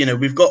 well,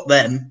 we've got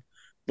them,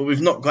 but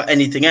we've not got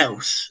anything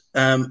else.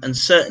 And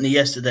certainly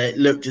yesterday it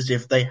looked as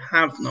if they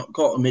have not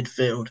got a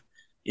midfield.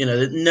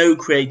 No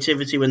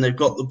creativity when they've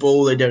got the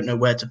ball. They don't know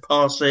where to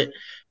pass it.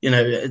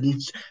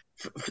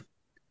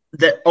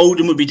 That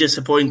Oldham would be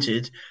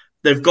disappointed.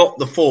 They've got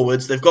the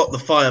forwards, they've got the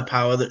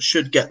firepower that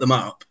should get them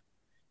up,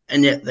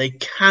 and yet they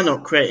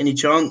cannot create any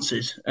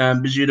chances.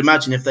 Because you'd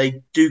imagine if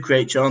they do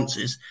create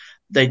chances,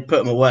 they'd put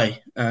them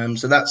away.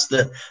 So that's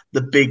the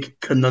big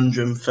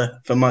conundrum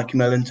for Mikey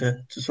Mellon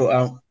to sort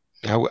out.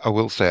 I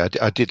will say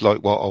I did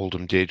like what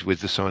Oldham did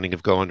with the signing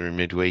of Garner in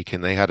midweek,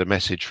 and they had a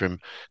message from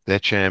their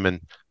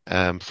chairman,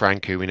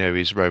 Frank, who we know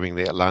is rowing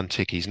the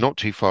Atlantic. He's not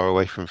too far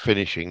away from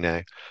finishing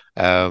now.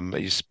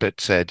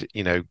 But said,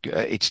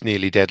 it's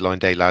nearly deadline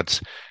day,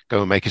 lads. Go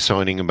and make a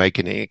signing and make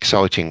an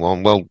exciting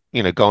one. Well,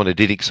 Garner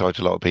did excite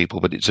a lot of people,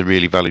 but it's a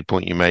really valid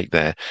point you make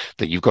there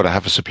that you've got to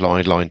have a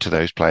supply line to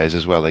those players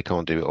as well. They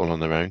can't do it all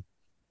on their own.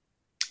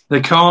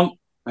 They can't,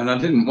 and I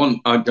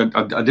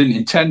didn't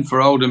intend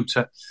for Oldham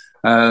to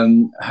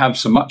have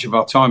so much of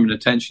our time and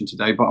attention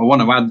today, but I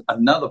want to add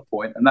another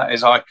point, and that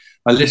is I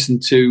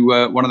listened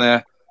to one of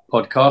their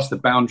podcasts, the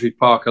Boundary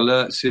Park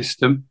Alert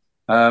System,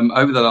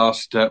 over the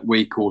last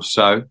week or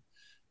so,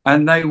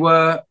 and they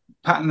were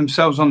patting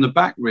themselves on the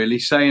back, really,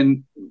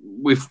 saying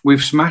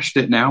we've smashed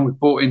it now. We've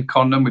brought in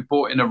Condon, we've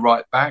brought in a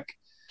right back.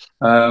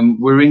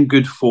 We're in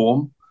good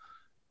form.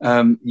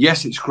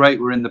 Yes, it's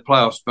great we're in the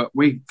playoffs, but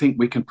we think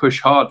we can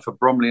push hard for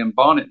Bromley and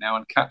Barnet now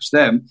and catch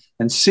them.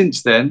 And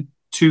since then,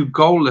 2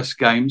 goalless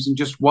games and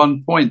just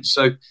 1 point.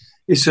 So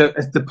it's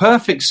the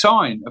perfect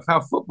sign of how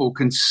football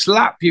can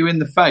slap you in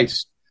the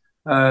face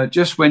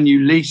just when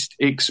you least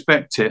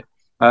expect it.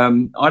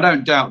 I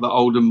don't doubt that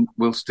Oldham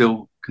will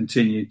still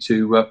continue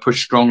to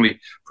push strongly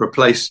for a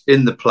place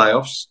in the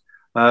playoffs.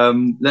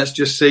 Let's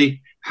just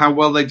see how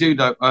well they do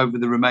over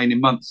the remaining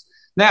months.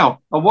 Now,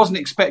 I wasn't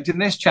expecting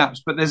this,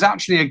 chaps, but there's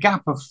actually a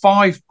gap of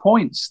 5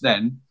 points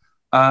then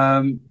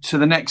to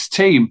the next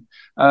team.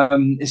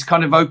 It's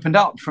kind of opened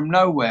up from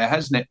nowhere,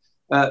 hasn't it?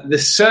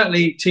 There's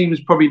certainly teams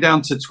probably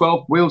down to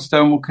 12th.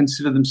 Wealdstone will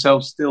consider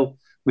themselves still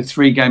with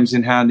 3 games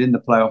in hand in the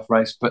playoff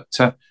race. But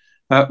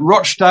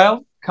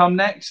Rochdale come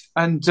next,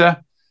 and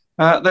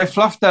they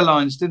fluffed their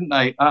lines, didn't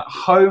they? At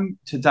home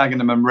to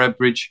Dagenham and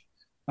Redbridge.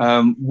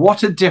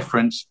 What a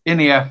difference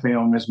Ini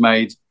Effiong has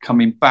made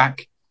coming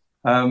back.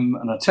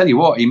 And I tell you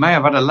what, he may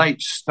have had a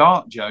late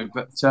start, Joe,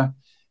 but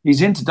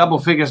he's into double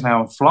figures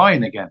now and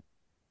flying again.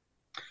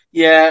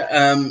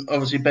 Yeah,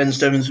 obviously Ben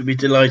Stevens would be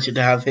delighted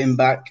to have him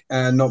back.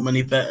 Not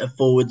many better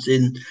forwards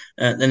in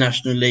the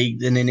National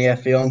League than Ini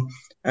Effiong.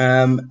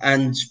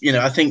 And,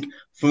 I think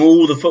from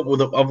all the football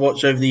that I've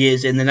watched over the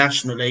years in the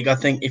National League, I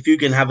think if you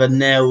can have a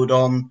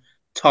nailed-on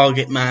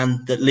target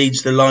man that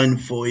leads the line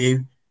for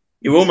you,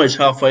 you're almost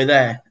halfway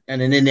there.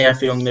 And in Ini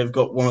Effiong, they've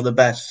got one of the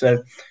best.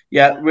 So,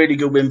 yeah, really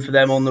good win for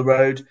them on the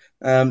road.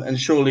 And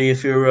surely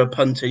if you were a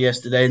punter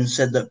yesterday and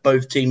said that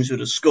both teams would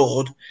have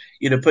scored,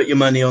 you'd have put your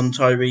money on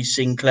Tyrese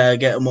Sinclair,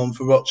 get him on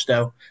for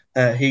Rochdale.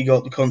 He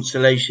got the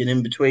consolation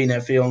in between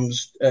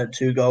Effiong's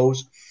 2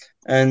 goals.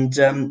 And,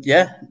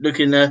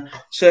 looking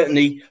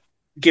certainly,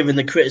 given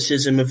the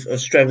criticism of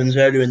Strevens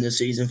earlier in the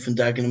season from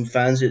Dagenham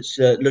fans, it's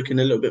looking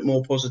a little bit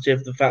more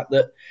positive, the fact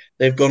that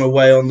they've gone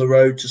away on the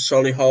road to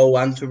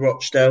Solihull and to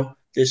Rochdale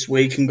this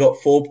week and got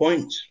 4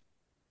 points.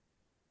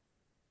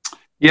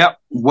 Yep,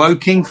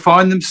 Woking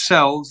find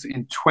themselves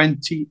in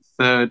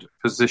 23rd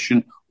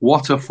position.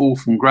 What a fall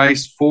from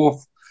grace,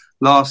 4th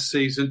last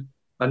season.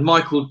 And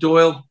Michael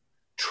Doyle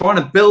trying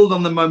to build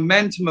on the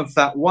momentum of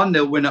that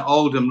 1-0 win at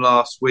Oldham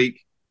last week.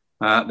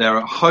 They're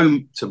at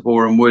home to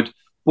Boreham Wood.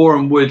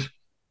 Boreham Wood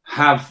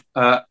have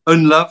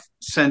Unlove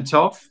sent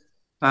off,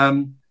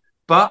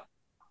 but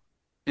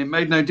it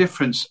made no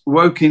difference.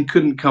 Woking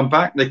couldn't come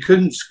back. They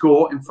couldn't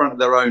score in front of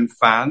their own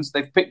fans.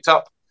 They've picked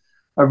up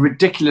a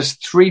ridiculous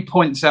 3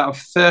 points out of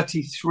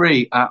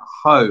 33 at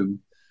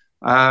home.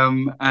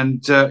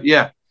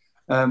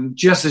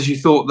 Just as you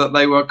thought that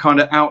they were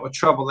kind of out of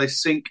trouble, they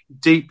sink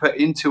deeper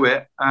into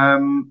it.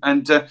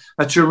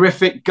 A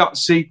terrific,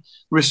 gutsy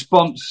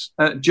response,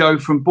 Joe,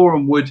 from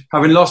Boreham Wood,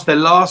 having lost their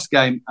last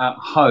game at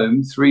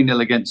home,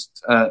 3-0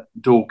 against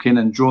Dorking,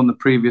 and drawn the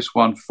previous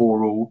one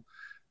 4-4.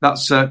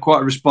 That's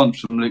quite a response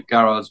from Luke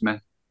Garrard's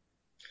men.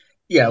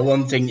 Yeah,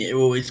 one thing that you're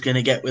always going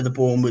to get with the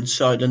Boreham Wood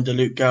side under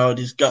Luke Garrard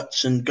is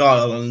guts and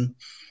guile, and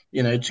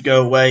to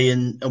go away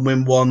and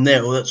win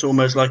 1-0, that's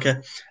almost like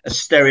a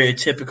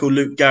stereotypical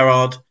Luke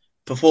Garrard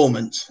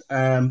performance.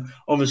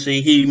 Obviously,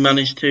 he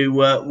managed to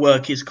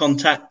work his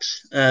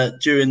contacts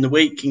during the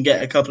week and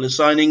get a couple of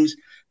signings.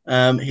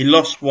 He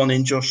lost one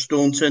in Josh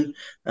Staunton.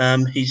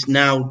 He's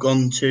now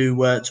gone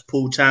to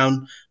Paul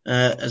Town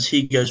as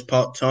he goes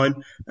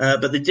part-time.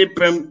 But they did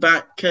bring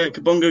back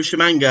Kabongo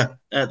Shamanga.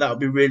 That would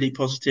be really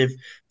positive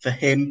for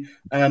him.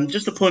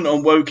 Just a point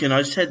on Woking.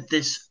 I said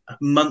this a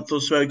month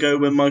or so ago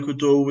when Michael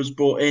Doyle was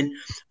brought in.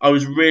 I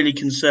was really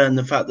concerned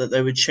the fact that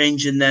they were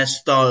changing their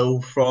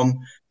style from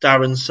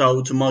Darren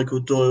Searle to Michael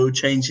Doyle,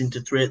 changing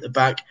to three at the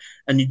back.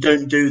 And you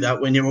don't do that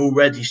when you're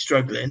already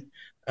struggling.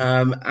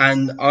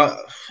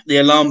 The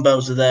alarm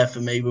bells are there for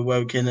me with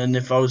Woking. And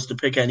if I was to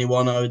pick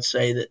anyone, I would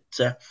say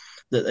that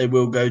they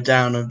will go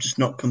down. I'm just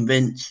not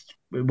convinced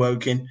with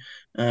Woking.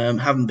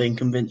 Haven't been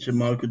convinced with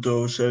Michael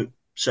Doyle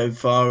so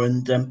far.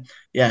 And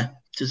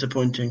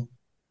disappointing.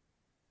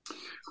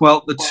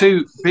 Well, the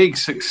two big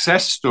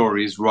success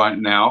stories right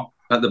now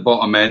at the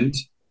bottom end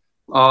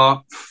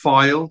are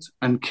Fylde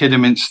and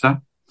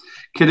Kidderminster.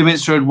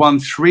 Kidderminster had won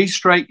 3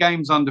 straight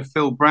games under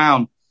Phil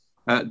Brown,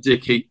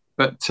 Dickie,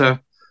 but at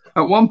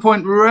one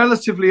point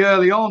relatively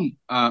early on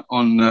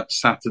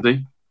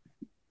Saturday,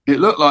 it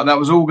looked like that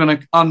was all going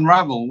to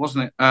unravel,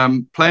 wasn't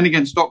it? Playing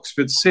against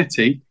Oxford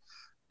City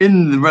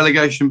in the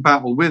relegation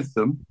battle with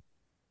them.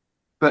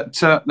 But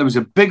there was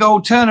a big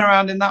old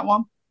turnaround in that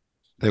one.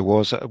 There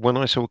was. When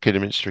I saw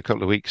Kidderminster a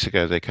couple of weeks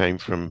ago, they came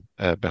from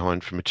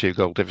behind from a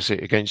 2-goal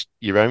deficit against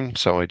your own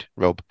side,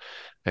 Rob,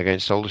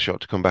 against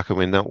Aldershot, to come back and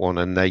win that one.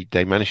 And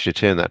they managed to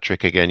turn that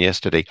trick again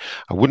yesterday.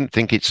 I wouldn't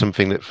think it's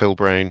something that Phil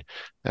Brown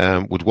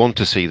would want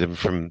to see them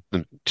from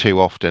them too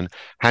often.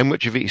 How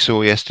much of it he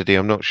saw yesterday,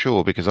 I'm not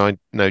sure, because I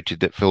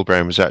noted that Phil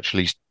Brown was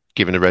actually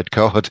given a red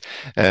card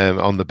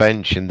on the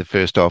bench in the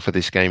first half of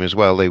this game as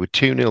well. They were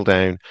 2-0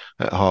 down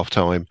at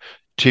half-time.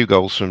 2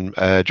 goals from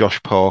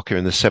Josh Parker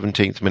in the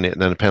 17th minute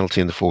and then a penalty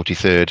in the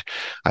 43rd.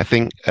 I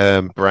think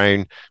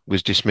Brown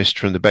was dismissed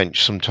from the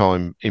bench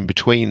sometime in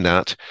between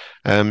that.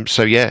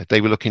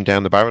 They were looking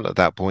down the barrel at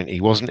that point.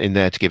 He wasn't in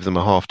there to give them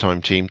a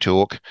half-time team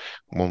talk.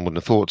 One wouldn't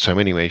have thought so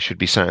anyway. He should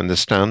be sat in the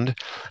stand.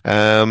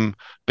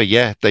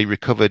 They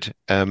recovered,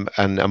 and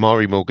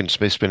Amari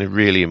Morgan-Smith's been a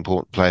really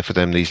important player for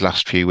them these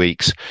last few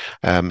weeks.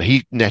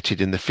 He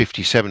netted in the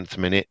 57th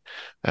minute.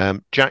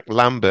 Jack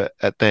Lambert,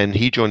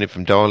 he joined in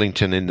from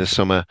Darlington in the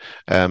summer.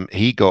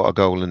 He got a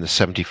goal in the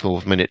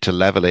 74th minute to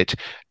level it.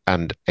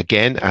 And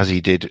again, as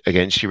he did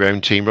against your own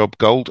team, Rob,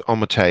 Gold on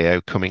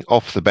Mateo coming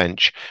off the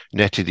bench,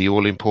 netted the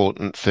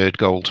all-important 3rd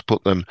goal to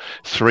put them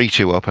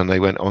 3-2 up, and they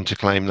went on to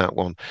claim that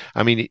one.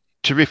 I mean,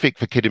 terrific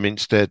for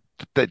Kidderminster.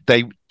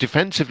 They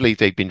defensively,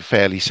 they've been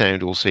fairly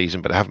sound all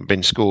season, but haven't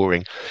been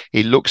scoring.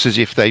 It looks as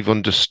if they've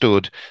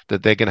understood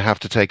that they're going to have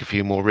to take a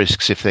few more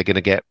risks if they're going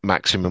to get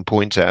maximum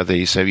points out of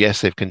these. So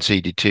yes, they've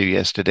conceded 2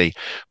 yesterday,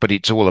 but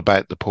it's all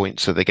about the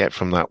points that they get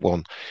from that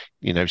one.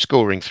 You know,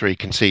 scoring 3,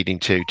 conceding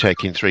 2,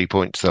 taking 3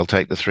 points. They'll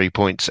take the 3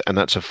 points, and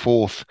that's a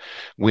 4th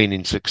win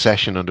in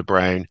succession under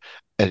Brown.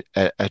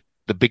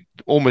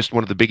 Almost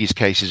one of the biggest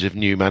cases of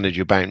new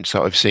manager bounce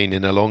that I've seen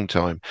in a long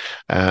time.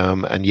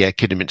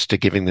 Kidderminster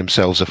giving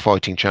themselves a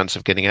fighting chance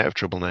of getting out of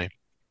trouble now.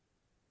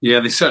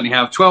 Yeah, they certainly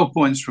have. 12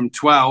 points from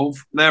 12.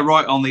 They're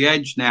right on the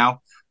edge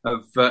now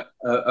of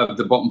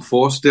the bottom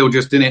 4, still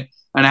just in it.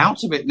 And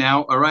out of it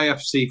now are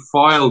AFC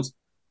Fylde.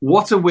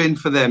 What a win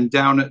for them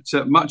down at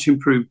much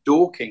improved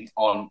Dorking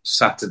on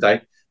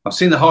Saturday. I've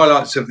seen the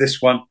highlights of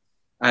this one,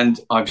 and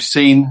I've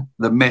seen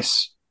the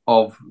miss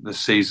of the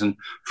season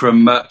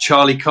from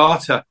Charlie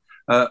Carter.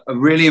 A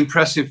really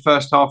impressive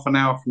first half an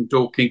hour from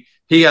Dorking.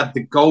 He had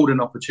the golden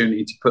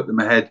opportunity to put them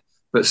ahead,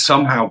 but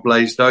somehow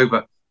blazed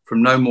over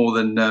from no more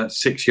than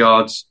 6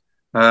 yards.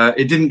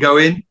 It didn't go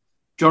in.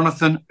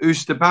 Jonathan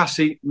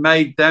Oosterbasi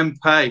made them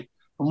pay.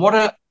 And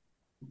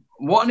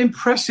what an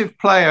impressive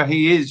player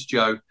he is,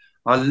 Joe.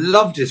 I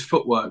loved his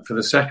footwork for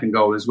the 2nd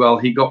goal as well.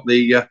 He got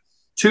the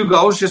 2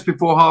 goals just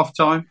before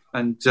half-time,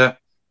 and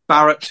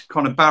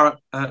Connor Barrett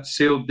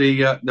sealed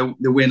the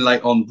win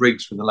late on.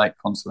 Briggs for the late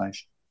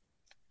consolation.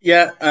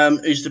 Yeah,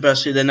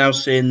 Oosterbasi, they're now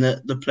seeing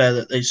the player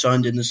that they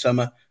signed in the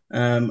summer.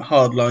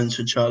 Hard lines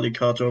for Charlie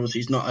Carter. Obviously,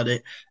 he's not had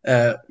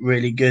it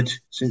really good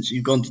since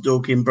he's gone to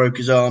Dorking, broke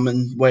his arm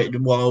and waited a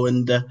while,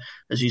 and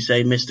as you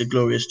say, missed a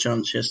glorious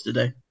chance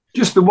yesterday.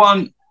 Just the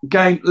one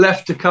game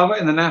left to cover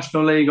in the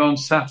National League on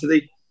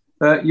Saturday.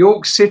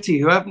 York City,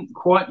 who haven't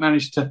quite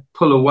managed to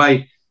pull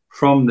away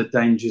from the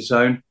danger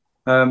zone.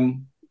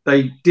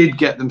 They did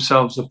get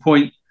themselves a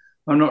point.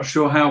 I'm not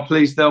sure how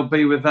pleased they'll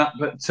be with that,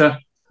 but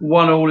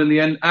 1-1 in the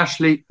end.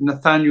 Ashley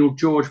Nathaniel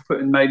George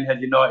putting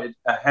Maidenhead United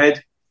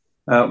ahead.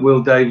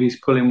 Will Davies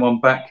pulling one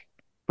back.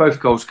 Both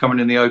goals coming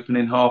in the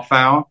opening half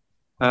hour.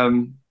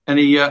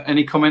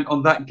 Any comment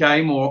on that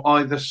game or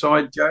either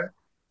side, Joe?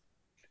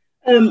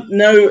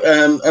 No,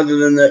 other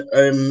than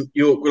that,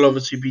 York will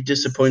obviously be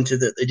disappointed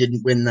that they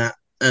didn't win that.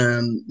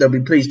 They'll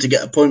be pleased to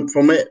get a point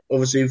from it,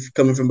 obviously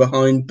coming from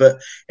behind, but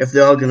if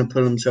they are going to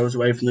pull themselves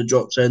away from the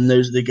drop zone,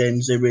 those are the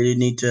games they really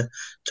need to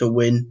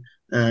win.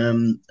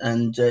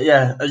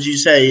 As you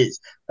say,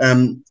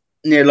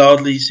 Neil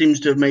Ardley seems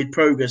to have made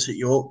progress at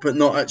York, but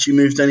not actually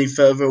moved any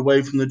further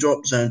away from the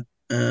drop zone.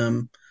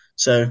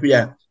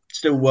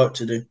 Still work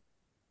to do.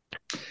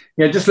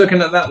 Yeah, just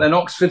looking at that then,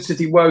 Oxford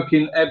City,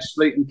 Woking,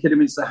 Ebbsfleet and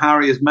Kidderminster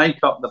Harriers make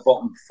up the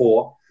bottom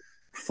four.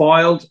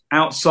 Filed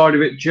outside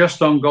of it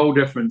just on goal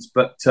difference,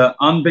 but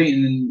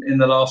unbeaten in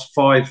the last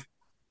five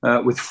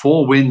with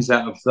 4 wins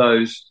out of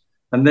those.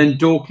 And then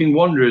Dorking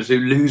Wanderers, who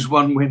lose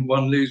one, win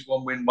one, lose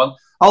one, win one.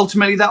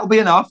 Ultimately, that'll be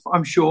enough,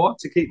 I'm sure,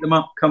 to keep them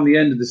up come the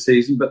end of the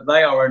season, but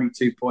they are only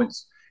 2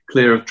 points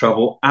clear of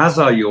trouble, as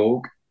are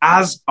York,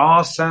 as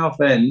are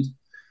Southend,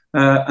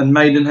 and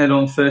Maidenhead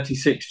on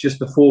 36, just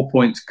the 4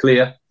 points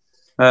clear.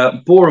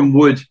 Boreham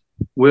Wood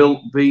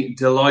will be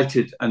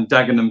delighted, and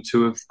Dagenham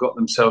to have got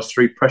themselves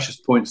 3 precious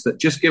points that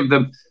just give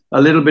them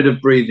a little bit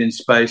of breathing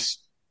space.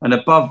 And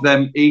above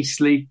them,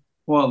 Eastleigh,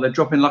 well, they're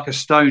dropping like a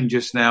stone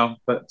just now,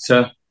 but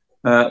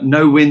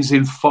no wins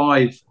in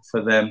 5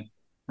 for them.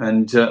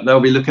 And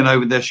they'll be looking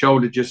over their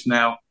shoulder just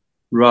now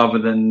rather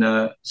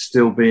than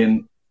still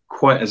being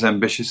quite as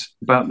ambitious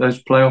about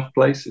those playoff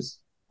places.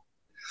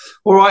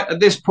 All right, at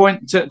this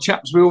point,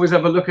 chaps, we always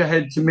have a look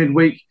ahead to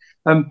midweek.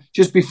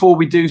 Just before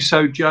we do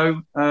so,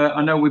 Joe,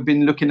 I know we've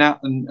been looking at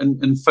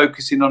and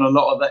focusing on a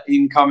lot of the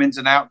incomings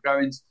and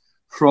outgoings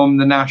from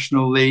the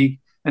National League.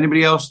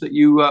 Anybody else that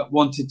you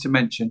wanted to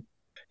mention?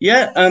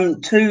 Yeah,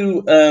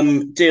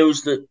 2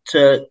 deals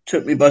that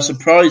took me by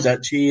surprise,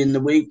 actually, in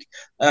the week.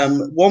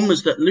 One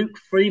was that Luke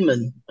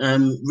Freeman,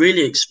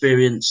 really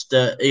experienced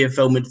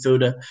EFL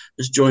midfielder,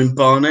 has joined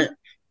Barnet.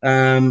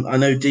 I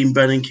know Dean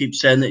Brennan keeps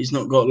saying that he's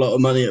not got a lot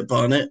of money at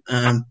Barnet,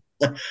 and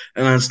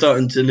I'm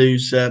starting to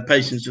lose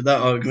patience with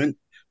that argument.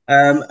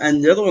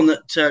 And the other one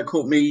that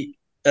caught me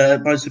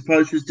by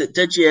surprise was that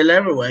Deji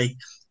Eleraway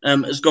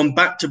has gone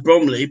back to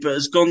Bromley, but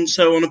has gone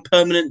so on a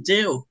permanent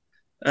deal.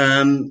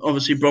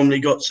 Obviously, Bromley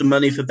got some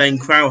money for Ben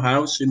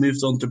Crowhouse, who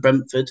moved on to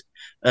Brentford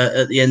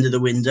at the end of the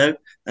window,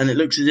 and it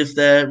looks as if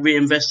they're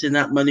reinvesting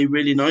that money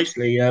really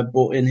nicely.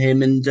 Brought in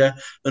him, and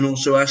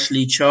also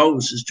Ashley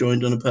Charles has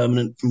joined on a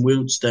permanent from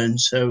Wealdstone.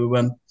 So,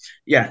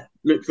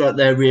 looks like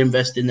they're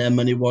reinvesting their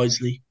money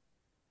wisely.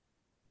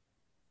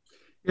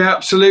 Yeah,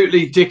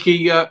 absolutely,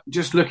 Dickie.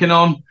 Just looking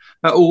on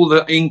at all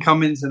the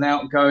incomings and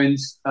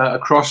outgoings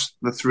across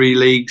the 3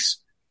 leagues.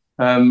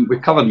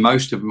 We've covered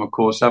most of them, of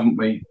course, haven't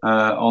we,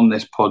 on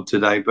this pod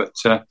today? But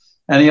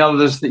any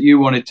others that you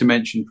wanted to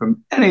mention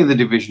from any of the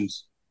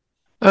divisions?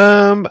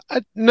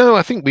 No,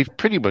 I think we've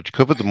pretty much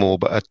covered them all.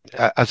 But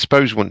I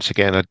suppose once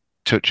again, I'd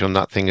touch on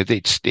that thing.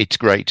 It's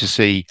great to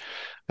see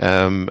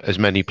as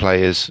many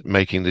players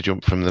making the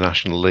jump from the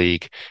National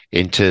League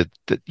into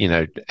the,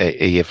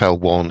 EFL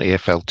 1,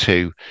 EFL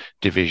 2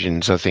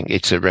 divisions. I think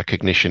it's a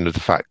recognition of the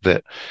fact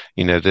that,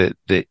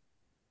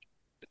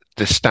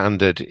 the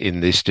standard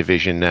in this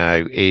division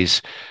now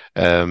is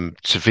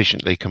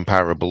sufficiently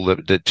comparable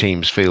that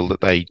teams feel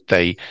that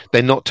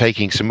they're not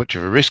taking so much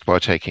of a risk by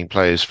taking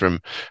players from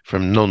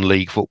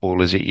non-league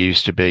football as it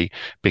used to be,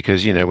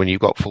 because when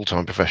you've got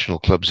full-time professional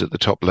clubs at the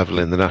top level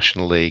in the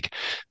National League,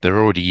 they're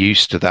already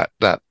used to that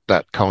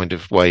kind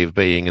of way of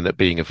being, and that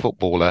being a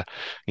footballer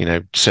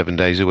 7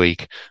 days a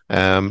week,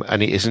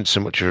 and it isn't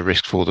so much of a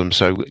risk for them.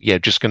 So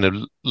just going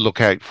to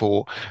look out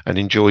for and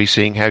enjoy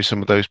seeing how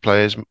some of those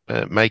players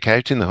make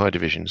out in the high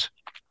divisions.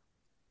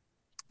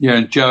 Yeah,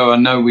 and Joe, I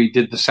know we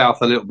did the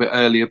South a little bit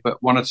earlier,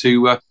 but 1 or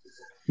 2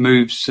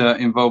 moves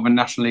involving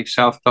National League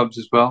South clubs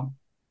as well.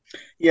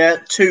 Yeah,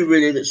 2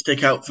 really that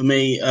stick out for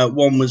me.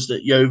 One was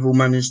that Yeovil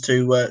managed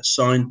to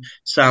sign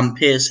Sam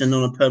Pearson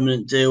on a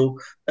permanent deal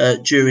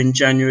during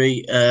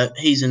January.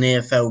 He's an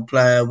EFL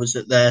player,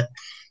 was there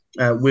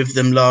with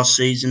them last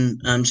season.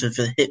 So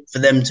for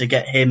them to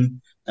get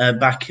him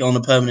back on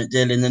a permanent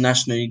deal in the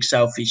National League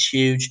South is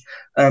huge.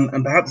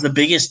 And perhaps the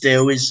biggest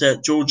deal is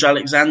George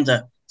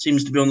Alexander.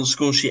 Seems to be on the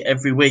score sheet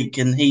every week,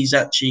 and he's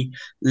actually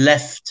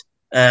left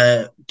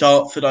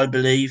Dartford, I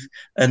believe,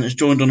 and has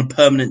joined on a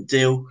permanent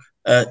deal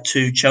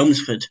to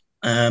Chelmsford.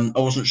 I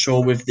wasn't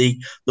sure with the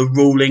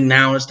ruling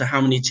now as to how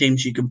many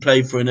teams you can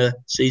play for in a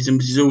season,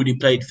 because he's already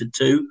played for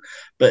 2,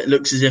 but it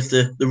looks as if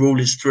the rule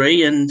is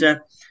 3, and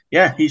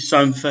he's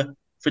signed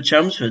for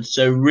Chelmsford,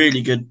 so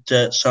really good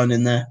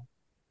signing there.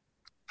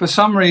 For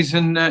some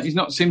reason, he's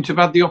not seemed to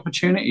have had the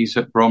opportunities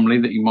at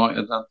Bromley that he might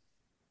have done.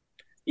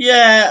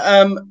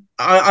 Yeah,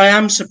 I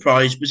am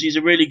surprised, because he's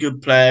a really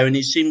good player and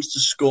he seems to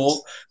score.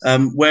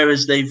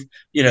 Whereas they've,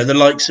 the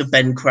likes of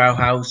Ben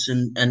Crowhouse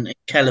and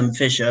Kellum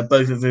Fisher,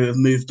 both of who have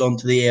moved on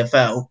to the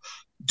EFL,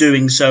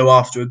 doing so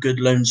after a good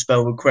loan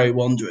spell with Cray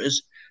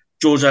Wanderers.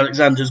 George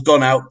Alexander's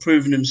gone out,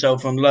 proven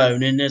himself on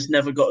loan, and has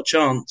never got a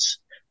chance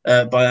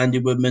by Andy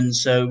Woodman.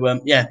 So,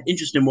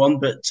 interesting one,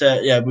 but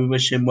we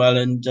wish him well,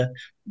 and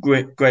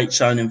great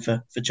signing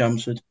for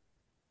Chelmsford.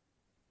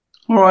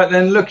 All right,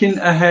 then, looking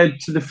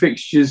ahead to the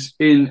fixtures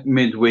in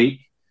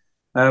midweek,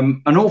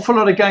 an awful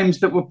lot of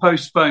games that were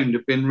postponed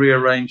have been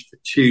rearranged for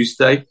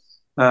Tuesday.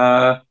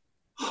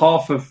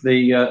 Half of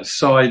the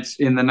sides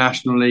in the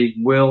National League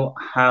will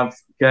have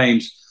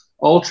games.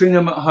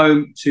 Altrincham at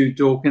home to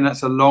Dorking.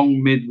 That's a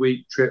long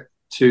midweek trip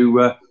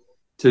to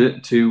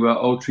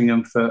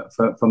Altrincham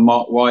for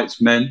Mark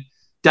White's men.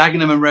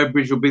 Dagenham and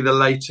Redbridge will be the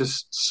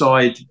latest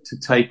side to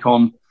take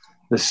on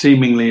the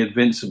seemingly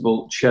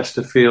invincible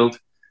Chesterfield.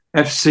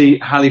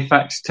 FC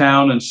Halifax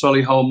Town and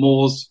Solihull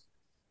Moors,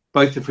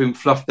 both of whom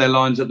fluffed their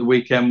lines at the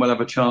weekend, will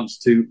have a chance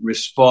to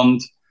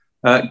respond.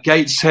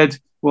 Gateshead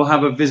will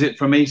have a visit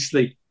from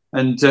Eastleigh,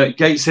 and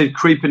Gateshead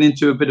creeping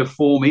into a bit of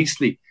form.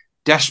 Eastleigh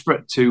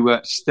desperate to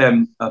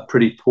stem a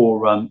pretty poor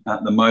run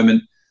at the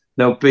moment.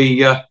 There'll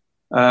be a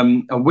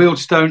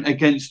Wealdstone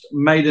against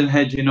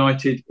Maidenhead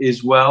United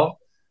as well.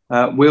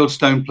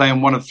 Wealdstone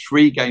playing one of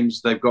 3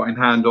 games they've got in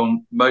hand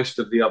on most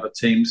of the other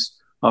teams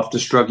after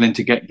struggling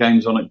to get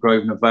games on at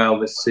Grosvenor Vale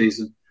this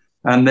season.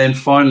 And then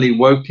finally,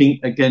 Woking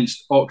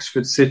against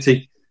Oxford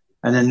City,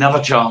 and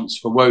another chance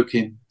for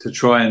Woking to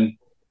try and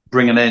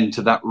bring an end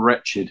to that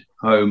wretched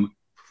home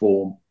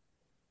form.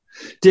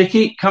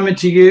 Dickie, coming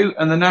to you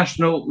and the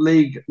National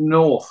League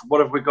North,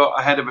 what have we got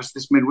ahead of us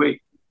this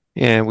midweek?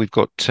 Yeah, we've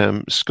got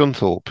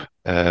Scunthorpe.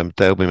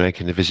 They'll be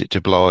making a visit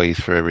to Blythe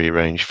for a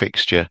rearranged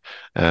fixture.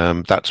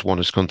 That's one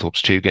of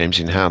Scunthorpe's 2 games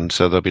in hand,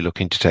 so they'll be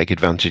looking to take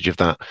advantage of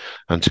that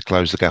and to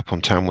close the gap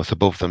on Tamworth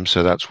above them.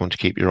 So that's one to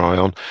keep your eye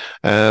on.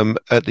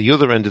 At the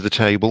other end of the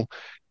table,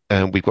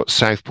 we've got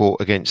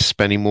Southport against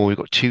Spennymoor. We've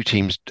got 2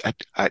 teams.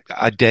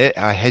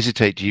 I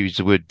hesitate to use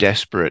the word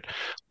desperate,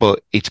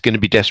 but it's going to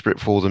be desperate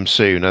for them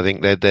soon. I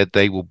think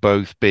they will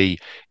both be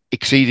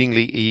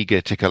exceedingly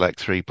eager to collect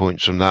 3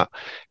 points from that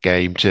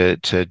game to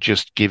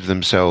just give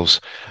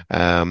themselves,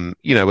 a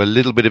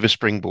little bit of a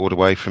springboard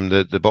away from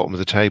the bottom of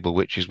the table,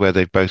 which is where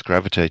they've both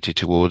gravitated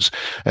towards.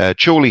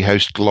 Chorley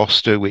host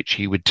Gloucester, which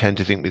you would tend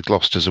to think with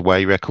Gloucester's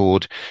away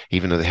record,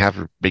 even though they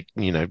have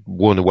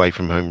won away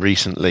from home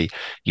recently,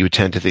 you would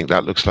tend to think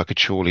that looks like a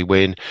Chorley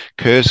win.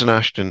 Curzon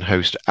Ashton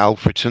host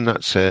Alfreton.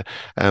 That's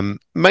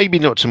maybe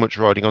not so much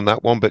riding on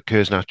that one, but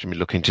Curzon Ashton be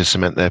looking to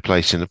cement their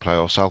place in the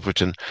playoffs.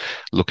 Alfreton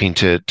looking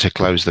to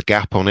close the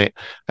gap on it.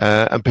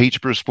 And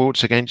Peterborough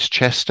Sports against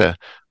Chester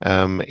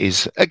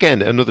is,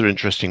 again, another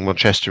interesting one.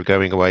 Chester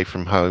going away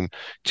from home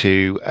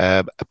to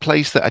a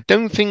place that I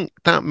don't think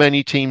that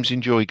many teams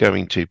enjoy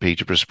going to,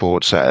 Peterborough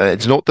Sports.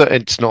 It's not that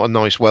it's not a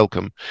nice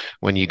welcome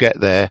when you get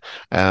there,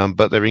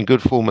 but they're in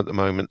good form at the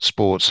moment,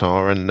 Sports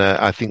are, and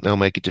I think they'll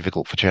make it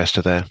difficult for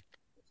Chester there.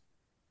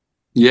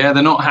 Yeah,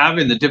 they're not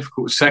having the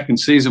difficult second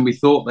season we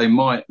thought they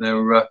might.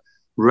 They're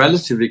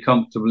relatively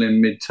comfortable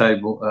in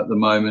mid-table at the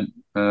moment.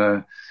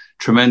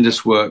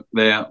 Tremendous work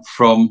there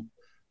from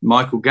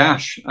Michael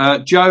Gash.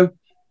 Joe,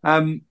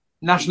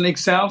 National League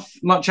South,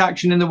 much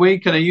action in the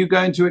week, and are you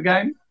going to a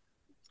game?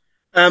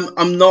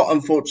 I'm not,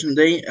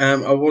 unfortunately.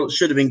 I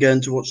should have been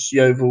going to watch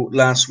Yeovil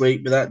last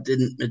week, but that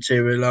didn't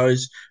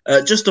materialise.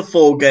 Just the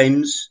 4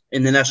 games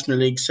in the National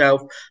League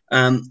South.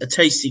 A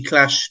tasty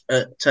clash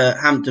at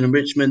Hampton and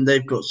Richmond.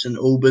 They've got St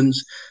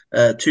Albans,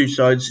 2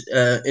 sides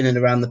in and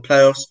around the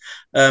playoffs.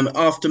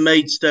 After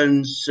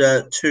Maidstone's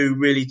 2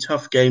 really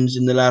tough games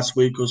in the last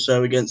week or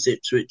so against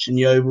Ipswich and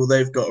Yeovil,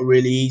 they've got a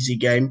really easy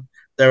game.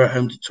 They're at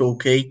home to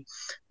Torquay.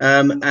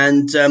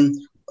 And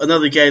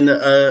another game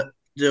that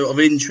of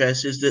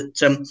interest is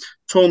that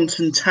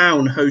Taunton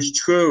Town host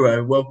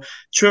Truro. Well,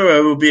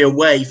 Truro will be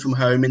away from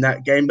home in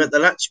that game, but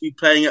they'll actually be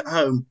playing at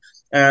home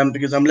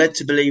because I'm led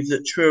to believe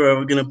that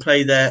Truro are going to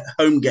play their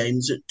home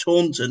games at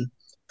Taunton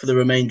for the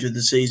remainder of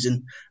the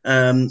season.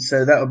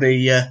 So that'll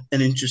be an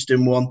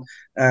interesting one.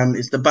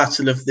 It's the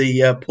battle of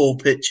the poor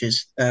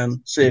pitches.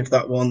 See if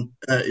that one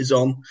is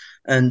on.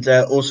 And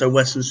also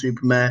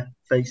Weston-super-Mare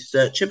face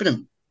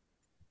Chippenham.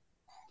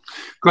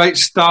 Great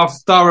stuff.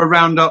 Thorough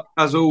roundup,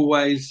 as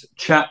always,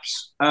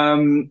 chaps.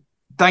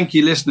 Thank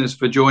you, listeners,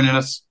 for joining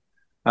us.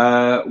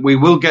 We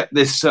will get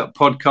this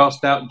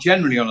podcast out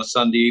generally on a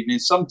Sunday evening.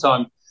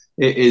 Sometime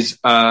it is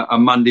a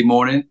Monday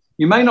morning.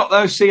 You may not,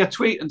 though, see a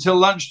tweet until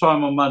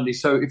lunchtime on Monday.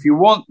 So if you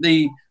want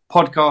the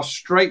podcast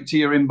straight to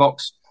your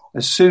inbox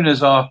as soon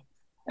as our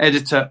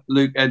editor,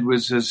 Luke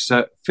Edwards, has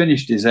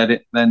finished his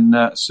edit, then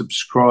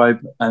subscribe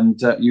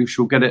and you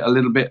shall get it a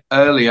little bit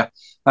earlier.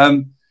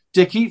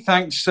 Dickie,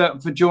 thanks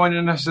for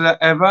joining us as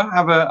ever.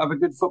 Have a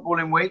good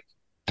footballing week.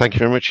 Thank you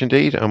very much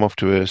indeed. I'm off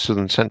to a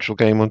Southern Central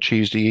game on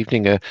Tuesday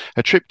evening, a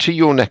trip to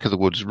your neck of the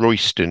woods,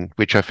 Royston,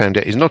 which I found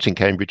out is not in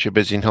Cambridgeshire, but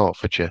is in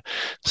Hertfordshire.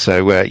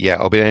 So,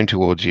 I'll be down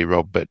towards you,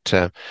 Rob,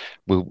 but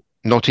we'll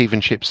not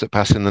even ships that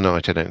pass in the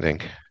night, I don't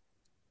think.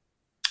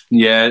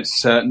 Yeah,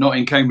 it's not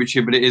in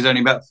Cambridgeshire, but it is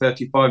only about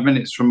 35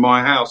 minutes from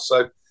my house.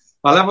 So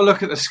I'll have a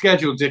look at the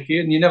schedule, Dickie,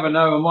 and you never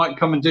know, I might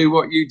come and do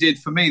what you did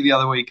for me the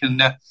other week and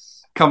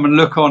come and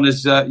look on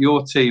as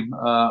your team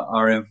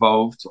are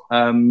involved.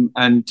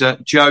 And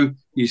Joe,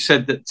 you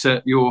said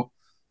that you're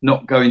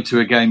not going to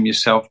a game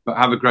yourself, but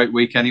have a great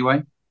week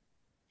anyway.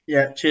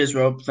 Yeah, cheers,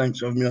 Rob. Thanks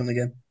for having me on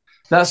again.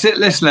 That's it,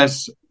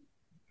 listeners.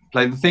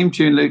 Play the theme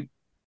tune, Luke.